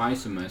 Yeah. My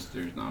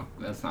semester's not.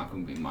 That's not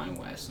gonna be my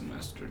last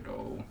semester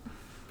though.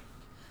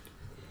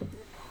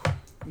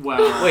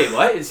 Well, Wait,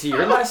 what? Is he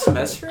your last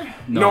semester?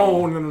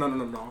 no.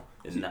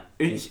 Is not.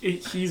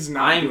 He's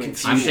not. I'm doing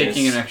confused. I'm school.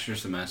 taking an extra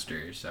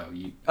semester, so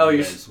you you're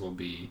guys will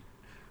be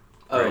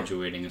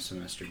graduating a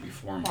semester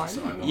before me.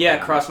 So I won't Yeah,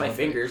 have cross my myself.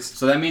 fingers.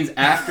 So that means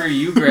after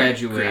you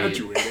graduate,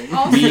 Graduating.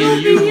 I'll me still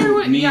and be here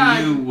with you,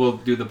 and you will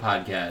do the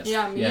podcast.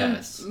 Yeah,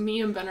 Yes.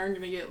 me and Ben are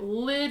gonna get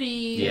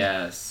litty.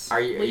 Yes.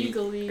 Are you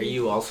Legally. Are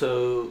you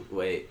also?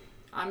 Wait,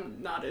 I'm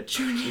not a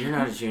junior. you're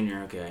not a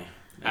junior. Okay.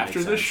 That After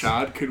makes this sense.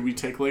 shot, could we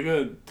take like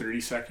a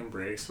 30-second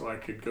break so I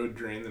could go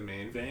drain the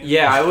main vein?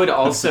 Yeah, I would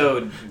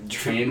also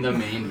Drain the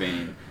main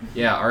vein.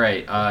 Yeah,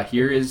 alright.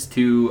 Here is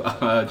to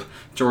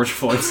George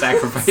Floyd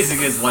sacrificing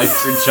his life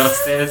for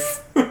justice.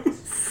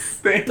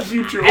 Thank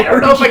you, George. I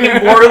don't know if I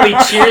can morally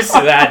cheers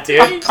to that,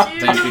 dude.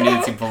 Thank you,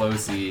 Nancy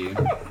Pelosi.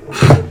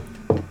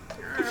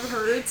 It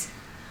hurts.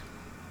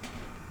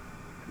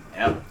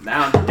 Yep,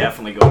 now I'm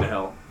definitely going to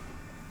hell.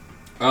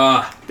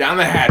 Down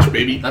the hatch,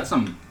 baby. That's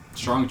some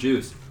strong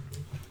juice.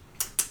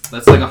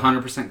 That's like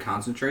 100%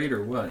 concentrate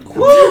or what?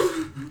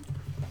 You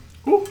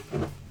know?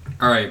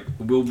 Alright,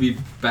 we'll be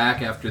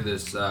back after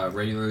this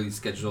regularly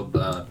scheduled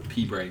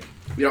pee break.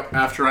 Yep,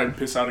 after I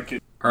piss out a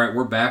kid. Alright,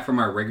 we're back from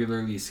our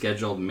regularly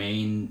scheduled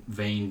main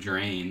vein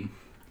drain.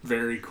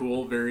 Very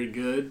cool, very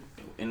good.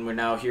 And we're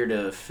now here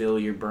to fill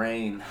your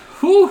brain.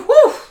 Whew,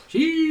 whew.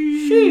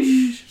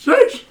 Sheesh.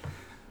 Sheesh.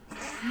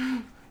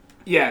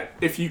 Yeah,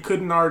 if you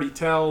couldn't already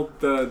tell,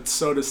 the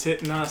soda's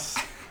hitting us.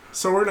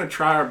 So we're going to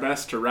try our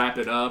best to wrap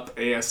it up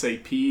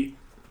ASAP,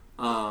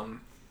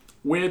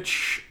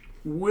 which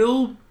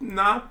will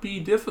not be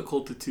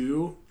difficult to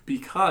do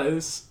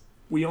because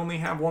we only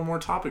have one more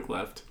topic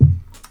left.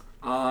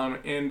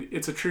 And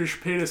it's a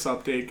Trish Paytas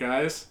update,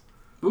 guys.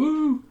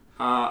 Woo.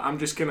 I'm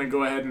just going to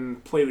go ahead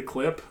and play the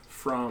clip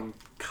from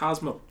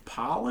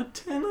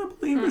Cosmopolitan, I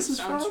believe this is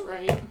Sounds from.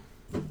 right.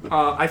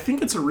 I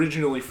think it's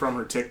originally from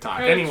her TikTok.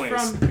 Right,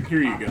 Anyways,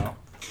 here you go.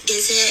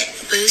 Is it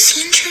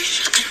boostin',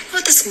 Trisha? I don't know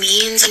what this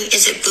means.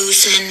 Is it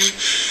boostin',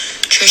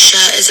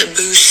 Trisha? Is it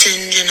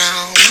boostin',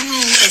 Janelle? I don't know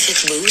if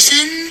it's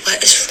boostin', but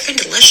it's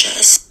freaking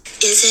delicious.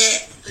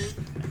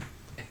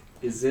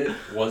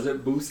 Was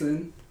it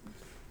boostin'?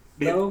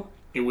 No?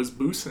 It was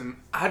boostin'.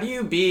 How do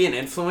you be an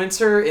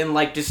influencer and,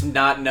 like, just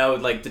not know,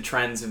 like, the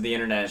trends of the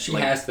internet? She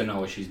like, has to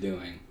know what she's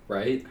doing,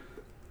 right?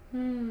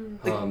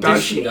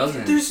 Does she she?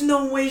 doesn't. There's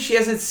no way she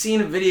hasn't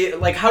seen a video.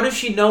 Like, how does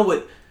she know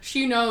what...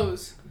 She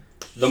knows.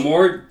 The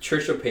more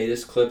Trisha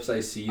Paytas clips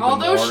I see, the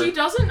Although more... she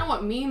doesn't know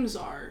what memes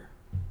are.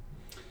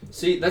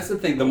 See, that's the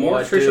thing. The more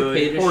What, Trisha dude?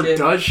 Paytas Or shit...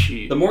 does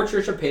she? The more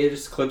Trisha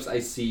Paytas clips I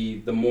see,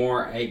 the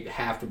more I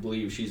have to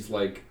believe she's,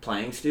 like,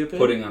 Playing stupid?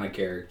 putting on a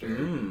character.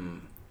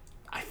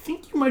 I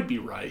think you might be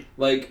right.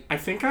 Like, I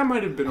think I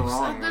might have been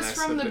wrong when I this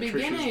said from the that Trisha's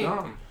beginning.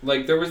 dumb.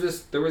 like there was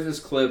this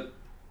clip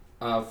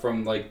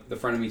from, like, the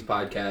Frenemies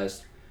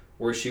podcast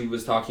where she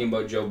was talking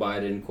about Joe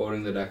Biden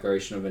quoting the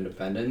Declaration of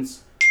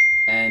Independence.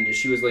 And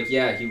she was like,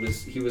 yeah, he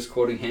was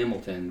quoting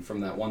Hamilton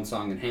from that one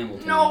song in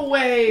Hamilton. No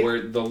way!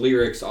 Where the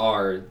lyrics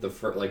are the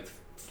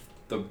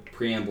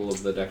preamble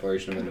of the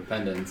Declaration of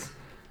Independence.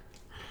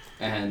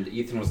 And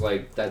Ethan was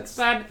like,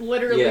 That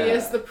literally Yeah.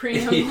 is the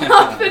preamble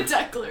Yeah. of the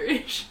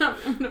Declaration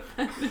of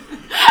Independence.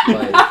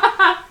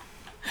 like,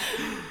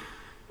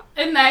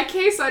 In that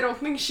case, I don't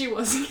think she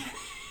was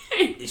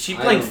kidding. Is she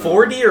I playing don't know.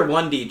 4D or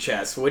 1D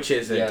chess? Which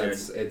is it, yeah,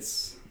 dude?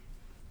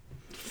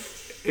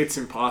 It's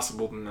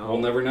impossible to know. we'll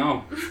never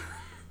know.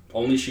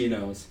 Only she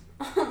knows.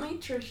 Only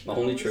Trisha knows.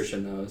 Only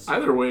Trisha knows.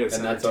 Either way, it's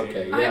And that's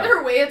entertaining. okay. Yeah.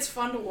 Either way, it's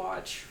fun to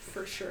watch,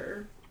 for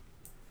sure.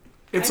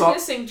 It's I'm all.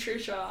 missing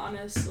Trisha,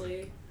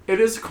 honestly. It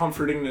is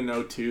comforting to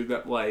know too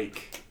that,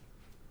 like,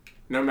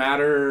 no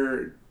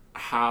matter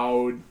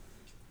how,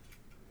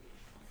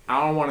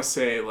 I don't want to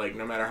say, like,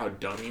 no matter how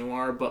dumb you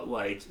are, but,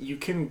 like, you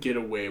can get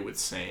away with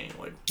saying,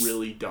 like,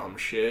 really dumb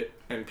shit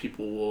and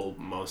people will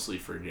mostly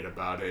forget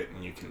about it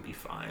and you can be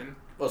fine.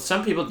 Well,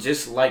 some people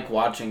just like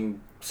watching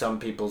some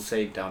people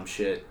say dumb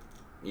shit,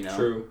 you know?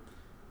 True.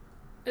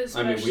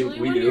 Especially we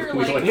when do. you're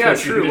We like... like Yeah,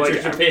 listening true, to like,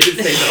 Trisha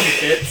Paytas say dumb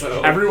shit,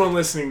 so... Everyone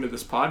listening to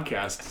this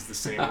podcast is the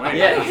same way.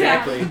 Yeah,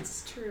 exactly. Yeah,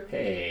 it's true.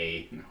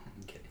 Hey. No,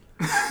 I'm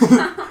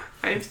kidding.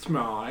 I'm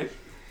smart.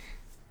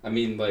 I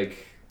mean,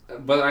 like...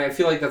 But I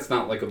feel like that's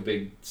not, like, a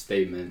big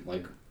statement,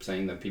 like,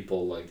 saying that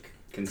people, like,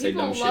 can say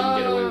People dumb shit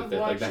and get away with love it.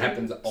 Like, that watching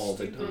happens all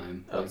the stupid-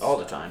 time. Like, All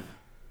the time.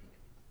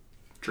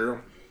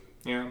 True.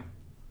 Yeah.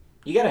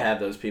 You gotta have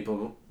those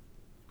people.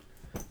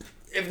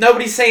 If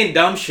nobody's saying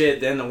dumb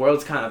shit, then the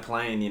world's kind of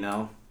plain, you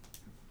know?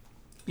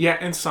 Yeah,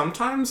 and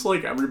sometimes,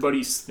 like,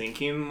 everybody's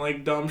thinking,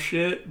 like, dumb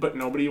shit, but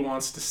nobody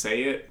wants to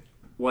say it,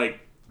 like,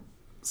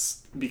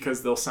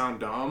 because they'll sound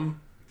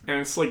dumb. And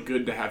it's, like,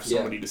 good to have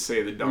somebody to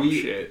say the dumb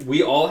shit.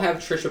 We all have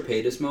Trisha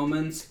Paytas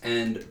moments,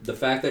 and the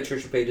fact that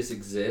Trisha Paytas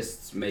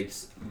exists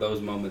makes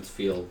those moments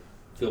feel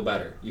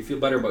better. You feel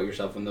better about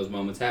yourself when those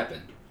moments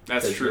happen.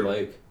 That's 'Cause true. You're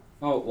like,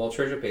 oh, well,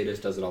 Trisha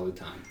Paytas does it all the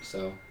time,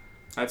 so...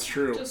 That's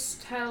true.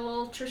 Just had a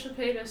little Trisha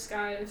Paytas,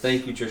 guys.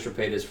 Thank you, Trisha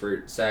Paytas,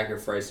 for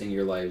sacrificing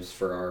your lives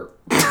for our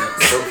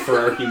for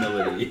our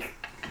humility.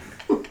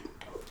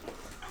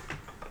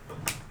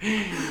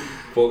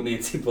 Quote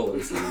Nancy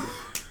Pelosi.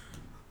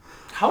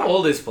 How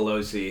old is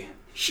Pelosi?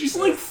 She's,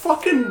 like,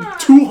 fucking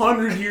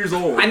 200 years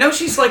old. I know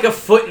she's like a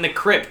foot in the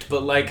crypt,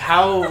 but like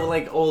how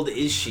like old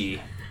is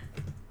she?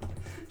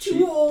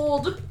 Too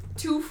old.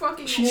 Too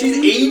fucking old. She's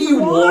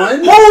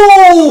 81?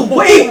 Oh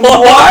wait,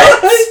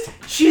 what?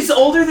 She's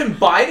older than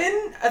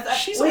Biden?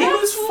 She's wait,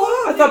 old as fuck.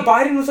 I thought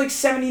Biden was like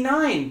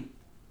 79.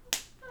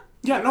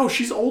 Yeah, no,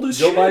 she's old as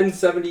Joe shit. Biden's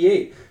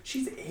 78.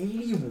 She's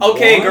 81.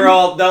 Okay,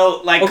 girl,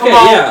 though, like, Okay, come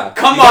on, yeah.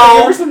 come You gotta on.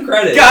 give her some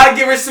credit. Gotta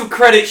give her some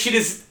credit. She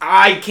just,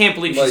 I can't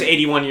believe she's Like-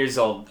 81 years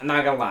old. I'm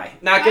not gonna lie.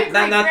 Not My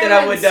that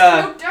I would,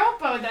 great-grandma's scoped out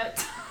by that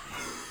time.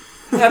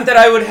 Not that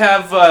I would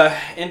have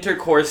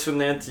intercourse with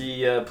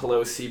Nancy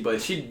Pelosi,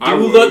 but she I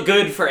do would. look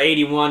good for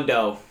 81,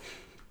 though.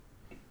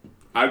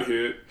 I'd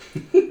hit.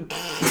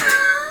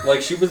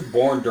 Like, she was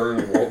born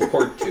during World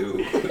War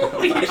II.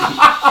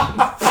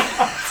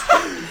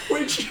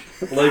 Which...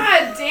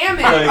 God damn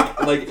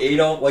it! like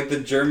Adolf, like the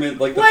German,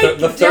 like the, Like,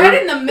 the dead third,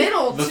 in the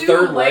middle, the too.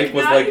 Third like, Reich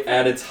was not like even-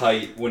 at its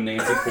height when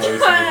Nancy Pelosi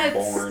What?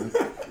 was born.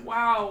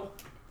 Wow.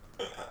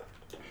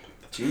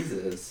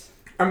 Jesus.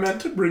 I meant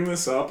to bring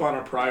this up on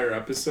a prior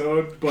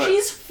episode, but...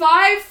 She's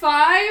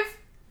 5'5"?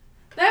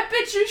 That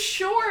bitch is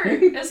short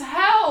as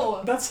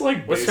hell. That's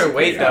like What's her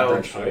weight, basically though?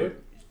 average height.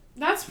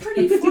 That's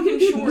pretty fucking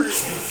short.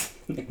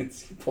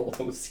 Nancy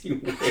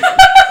Pelosi.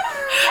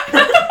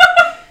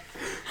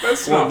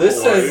 That's Well, not this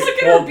polite. says.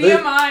 Look at well, her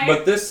BMI.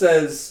 But this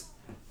says.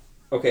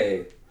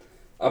 Okay.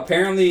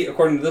 Apparently,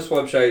 according to this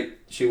website,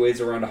 she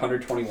weighs around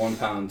 121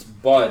 pounds,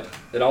 but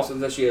it also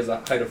says she has a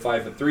height of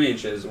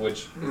 5'3",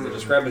 which is a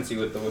discrepancy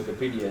with the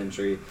Wikipedia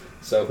entry.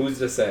 So who's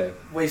to say?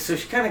 Wait, so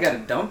she kind of got a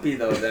dumpy,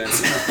 though, then.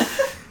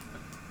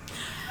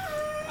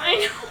 I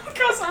know,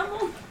 because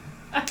I'm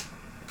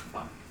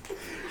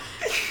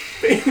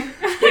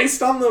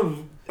Based on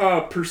the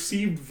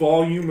perceived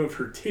volume of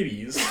her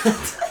titties,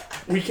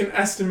 we can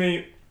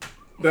estimate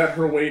that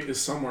her weight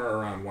is somewhere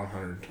around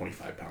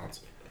 125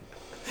 pounds.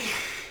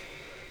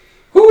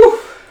 Whew.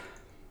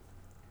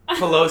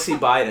 Pelosi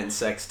Biden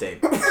sex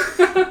tape.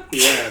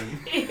 Yeah.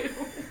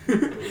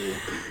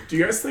 Do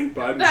you guys think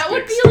Biden's That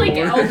would dick's be like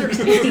smaller?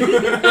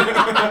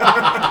 elderly.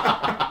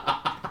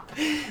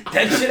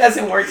 That shit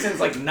hasn't worked since,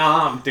 like,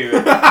 Nom, dude.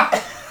 Dude,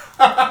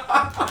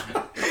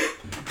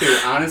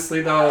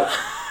 honestly though,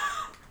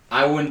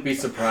 I wouldn't be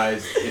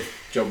surprised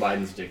if Joe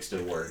Biden's dick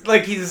still worked.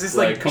 Like, he's just,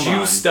 like come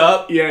juiced on.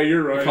 up. Yeah,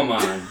 you're right. Come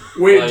on.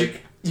 Wait,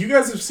 Like, you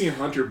guys have seen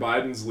Hunter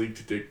Biden's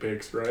leaked dick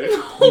pics, right?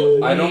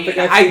 I don't think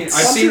I've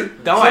seen.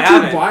 No, I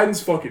Hunter haven't.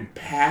 Biden's fucking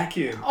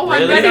packing. Oh,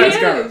 Really? I bet he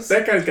That is.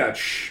 guy's got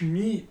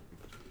schmeat.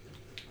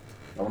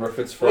 I wonder if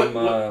it's from.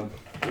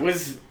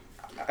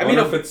 I mean,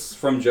 wonder if it's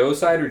from Joe's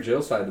side or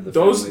Jill's side of the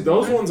Those family.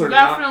 those ones are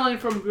not. Definitely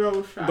from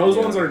Joe's side. Those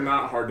Yeah. ones are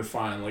not hard to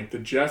find. Like the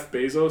Jeff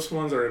Bezos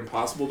ones are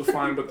impossible to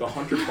find, but the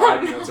Hunter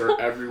Biden ones are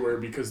everywhere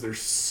because they're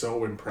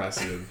so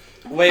impressive.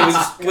 Wait,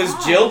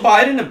 was Jill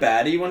Biden a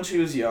baddie when she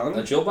was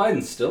young? Joe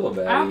Biden's still a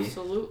baddie.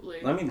 Absolutely.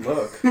 Let me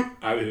look.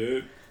 I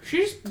did.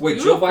 She's Wait,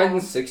 beautiful. Joe Biden's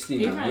Even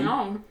 69?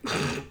 know.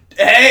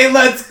 Hey,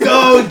 let's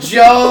go,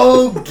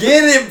 Joe!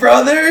 Get it,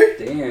 brother!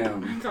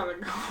 Damn. I gotta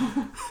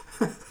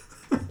go.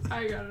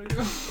 I gotta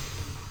go.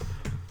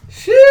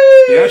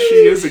 Sheesh. Yeah,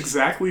 she is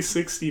exactly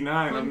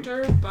 69.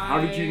 Hunter Biden.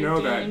 How did you know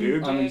that,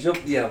 dude? I mean, Jill,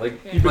 yeah,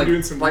 like, You've been like,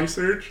 doing some like,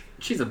 research?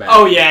 she's a baddie.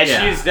 Oh, yeah,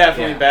 she's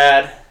definitely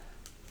bad.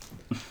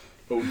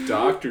 Oh,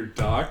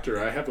 doctor,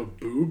 I have a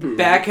boo-boo.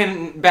 Back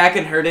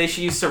in her day,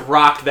 she used to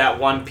rock that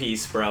one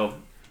piece, bro.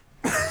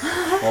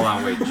 Hold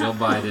on, wait. Jill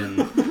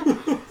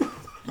Biden,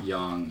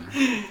 young.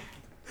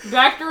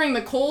 Back during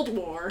the Cold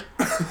War.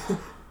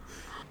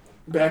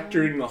 Back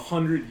during the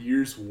 100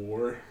 Years'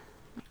 War.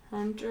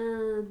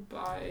 Hunter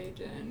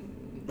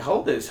Biden. How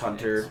old is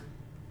Hunter?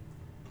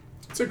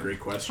 It's a great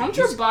question.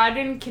 Hunter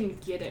Biden can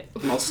get it.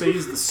 I'll say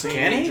he's the same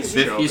Can he? age as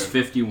He's Chauvin.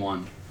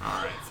 51.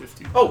 Alright,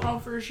 50. Oh,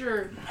 for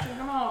sure. Check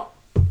him out.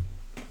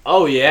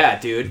 Oh, yeah,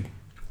 dude.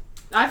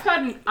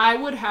 I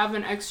would have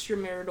an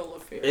extramarital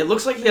affair. It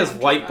looks like he has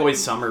Hunter White Boy Biden.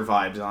 Summer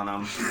vibes on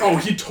him. Oh,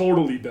 he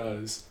totally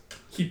does.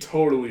 He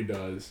totally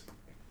does.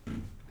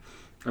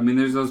 I mean,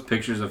 there's those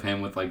pictures of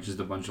him with, like, just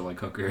a bunch of, like,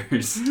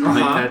 hookers. Uh-huh.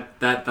 Like,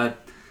 that,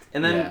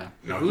 And then, yeah.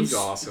 No, who's, he's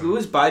awesome. who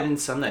was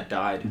Biden's son that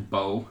died?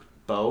 Bo.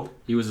 Bo?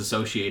 He was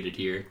associated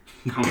here.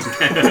 No, I'm just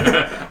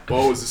kidding.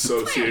 Bo was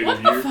associated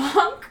What the here.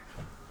 fuck?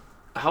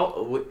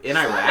 How, in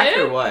that Iraq it?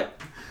 or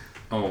what?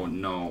 Oh,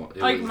 no.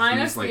 Like, he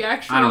minus was, the like,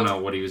 actual- I don't know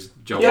what he was.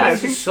 Joe Yeah, I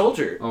he's think- a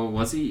soldier. Oh,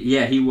 was he?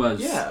 Yeah, he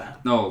was. Yeah.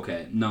 No,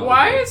 okay. No.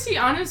 Why okay. is he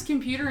on his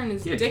computer and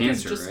his He had dick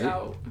cancer, is just right?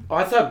 out? Oh,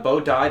 I thought Bo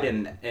died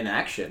in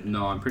action.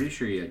 No, I'm pretty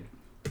sure he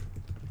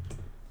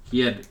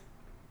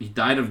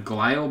died of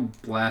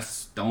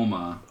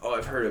glioblastoma. Oh,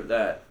 I've heard of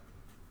that.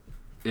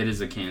 It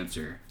is a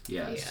cancer.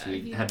 Yes, Yeah, he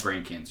he- had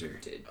brain cancer.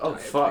 Did Oh, die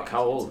of fuck, brain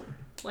how old? cancer.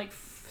 Like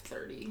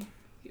 30.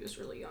 He was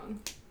really young.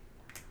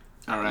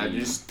 Alright,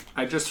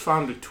 I just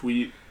found a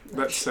tweet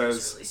that shit says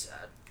was really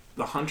sad.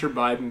 the Hunter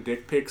Biden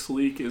dick pics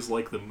leak is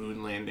like the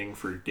moon landing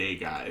for gay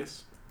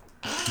guys.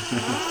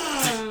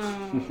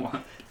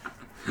 What?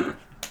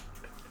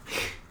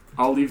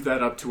 I'll leave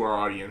that up to our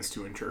audience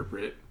to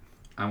interpret.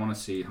 I want to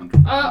see Hunter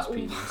Biden's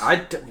penis.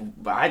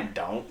 I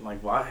don't.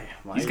 Like, why?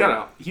 He's got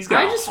a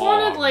I a just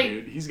hog, wanted, like-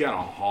 dude. He's got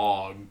a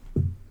hog.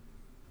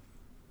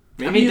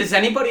 I mean, does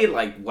anybody,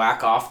 like,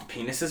 whack off the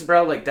penises,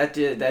 bro? Like, that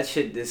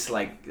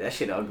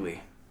shit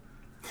ugly.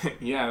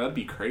 Yeah, that'd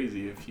be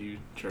crazy if you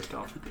jerked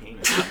off your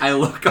penis. I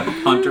look up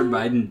Hunter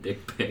Biden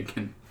dick pic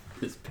and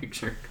this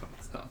picture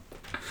comes up.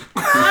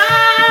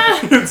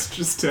 It's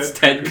just Ted. It's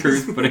Ted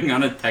Cruz putting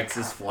on a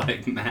Texas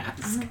flag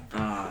mask. Oh,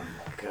 my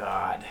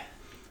God.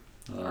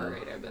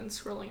 Alright, I've been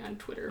scrolling on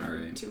Twitter for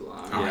Alright. too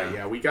long. Alright,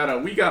 yeah, we gotta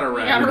wrap gotta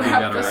it We up.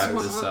 wrap gotta this wrap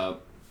one this up.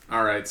 up.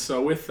 Alright,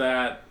 so with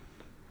that,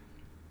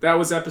 That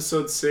was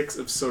episode 6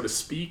 of So to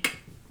Speak,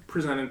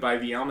 presented by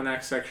the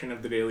Almanac section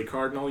of the Daily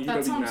Cardinal, That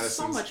UW sounds Madison's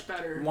so much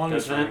better.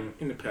 longest-running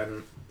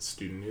independent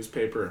student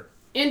newspaper.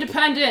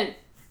 Independent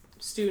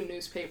student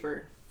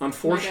newspaper.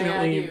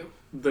 Unfortunately, you.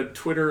 the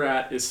Twitter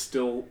is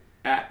still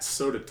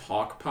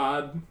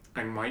 @SoToTalkPod.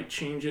 I might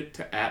change it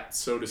to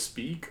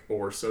 @SoToSpeak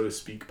or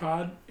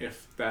SoToSpeakPod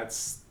if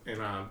that's an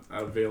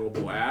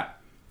available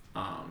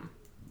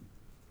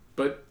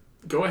but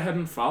go ahead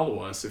and follow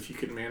us if you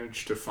can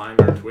manage to find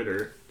our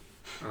Twitter.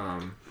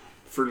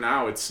 For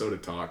now, it's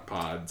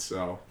SoToTalkPod.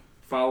 So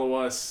follow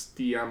us,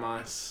 DM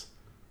us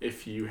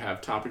if you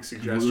have topic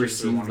suggestions. We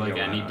received or like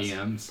yell at any us.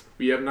 DMs.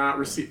 We have not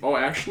received. Oh,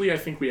 actually, I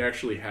think we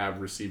actually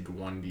have received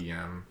one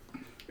DM.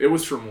 It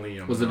was from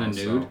Liam. Was it a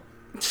though, nude?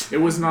 So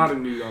it was not a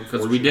nude, unfortunately.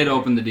 Because we did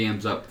open the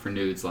DMs up for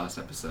nudes last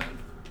episode.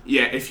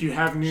 Yeah, if you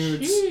have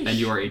nudes Sheesh. And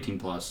you are 18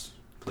 plus,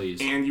 please.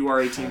 and you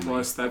are 18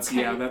 plus, that's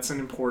Okay. that's an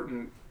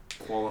important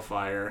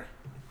qualifier.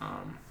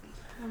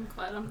 I'm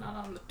glad I'm not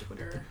on the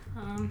Twitter.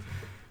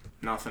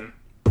 Nothing.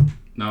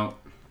 No.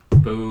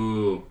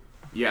 Boo.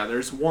 Yeah,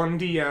 there's one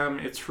DM.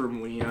 It's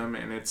from Liam,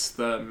 and it's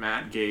the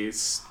Matt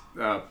Gay's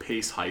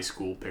Pace High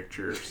School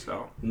picture.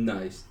 So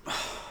Nice.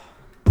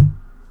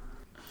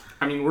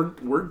 I mean,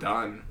 we're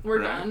done.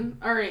 We're right? done.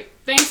 All right.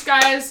 Thanks,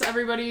 guys,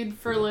 everybody,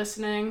 for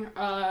listening.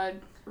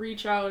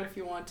 Reach out if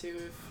you want to.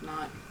 If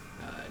not,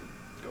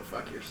 go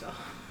fuck yourself.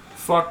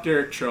 Fuck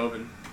Derek Chauvin.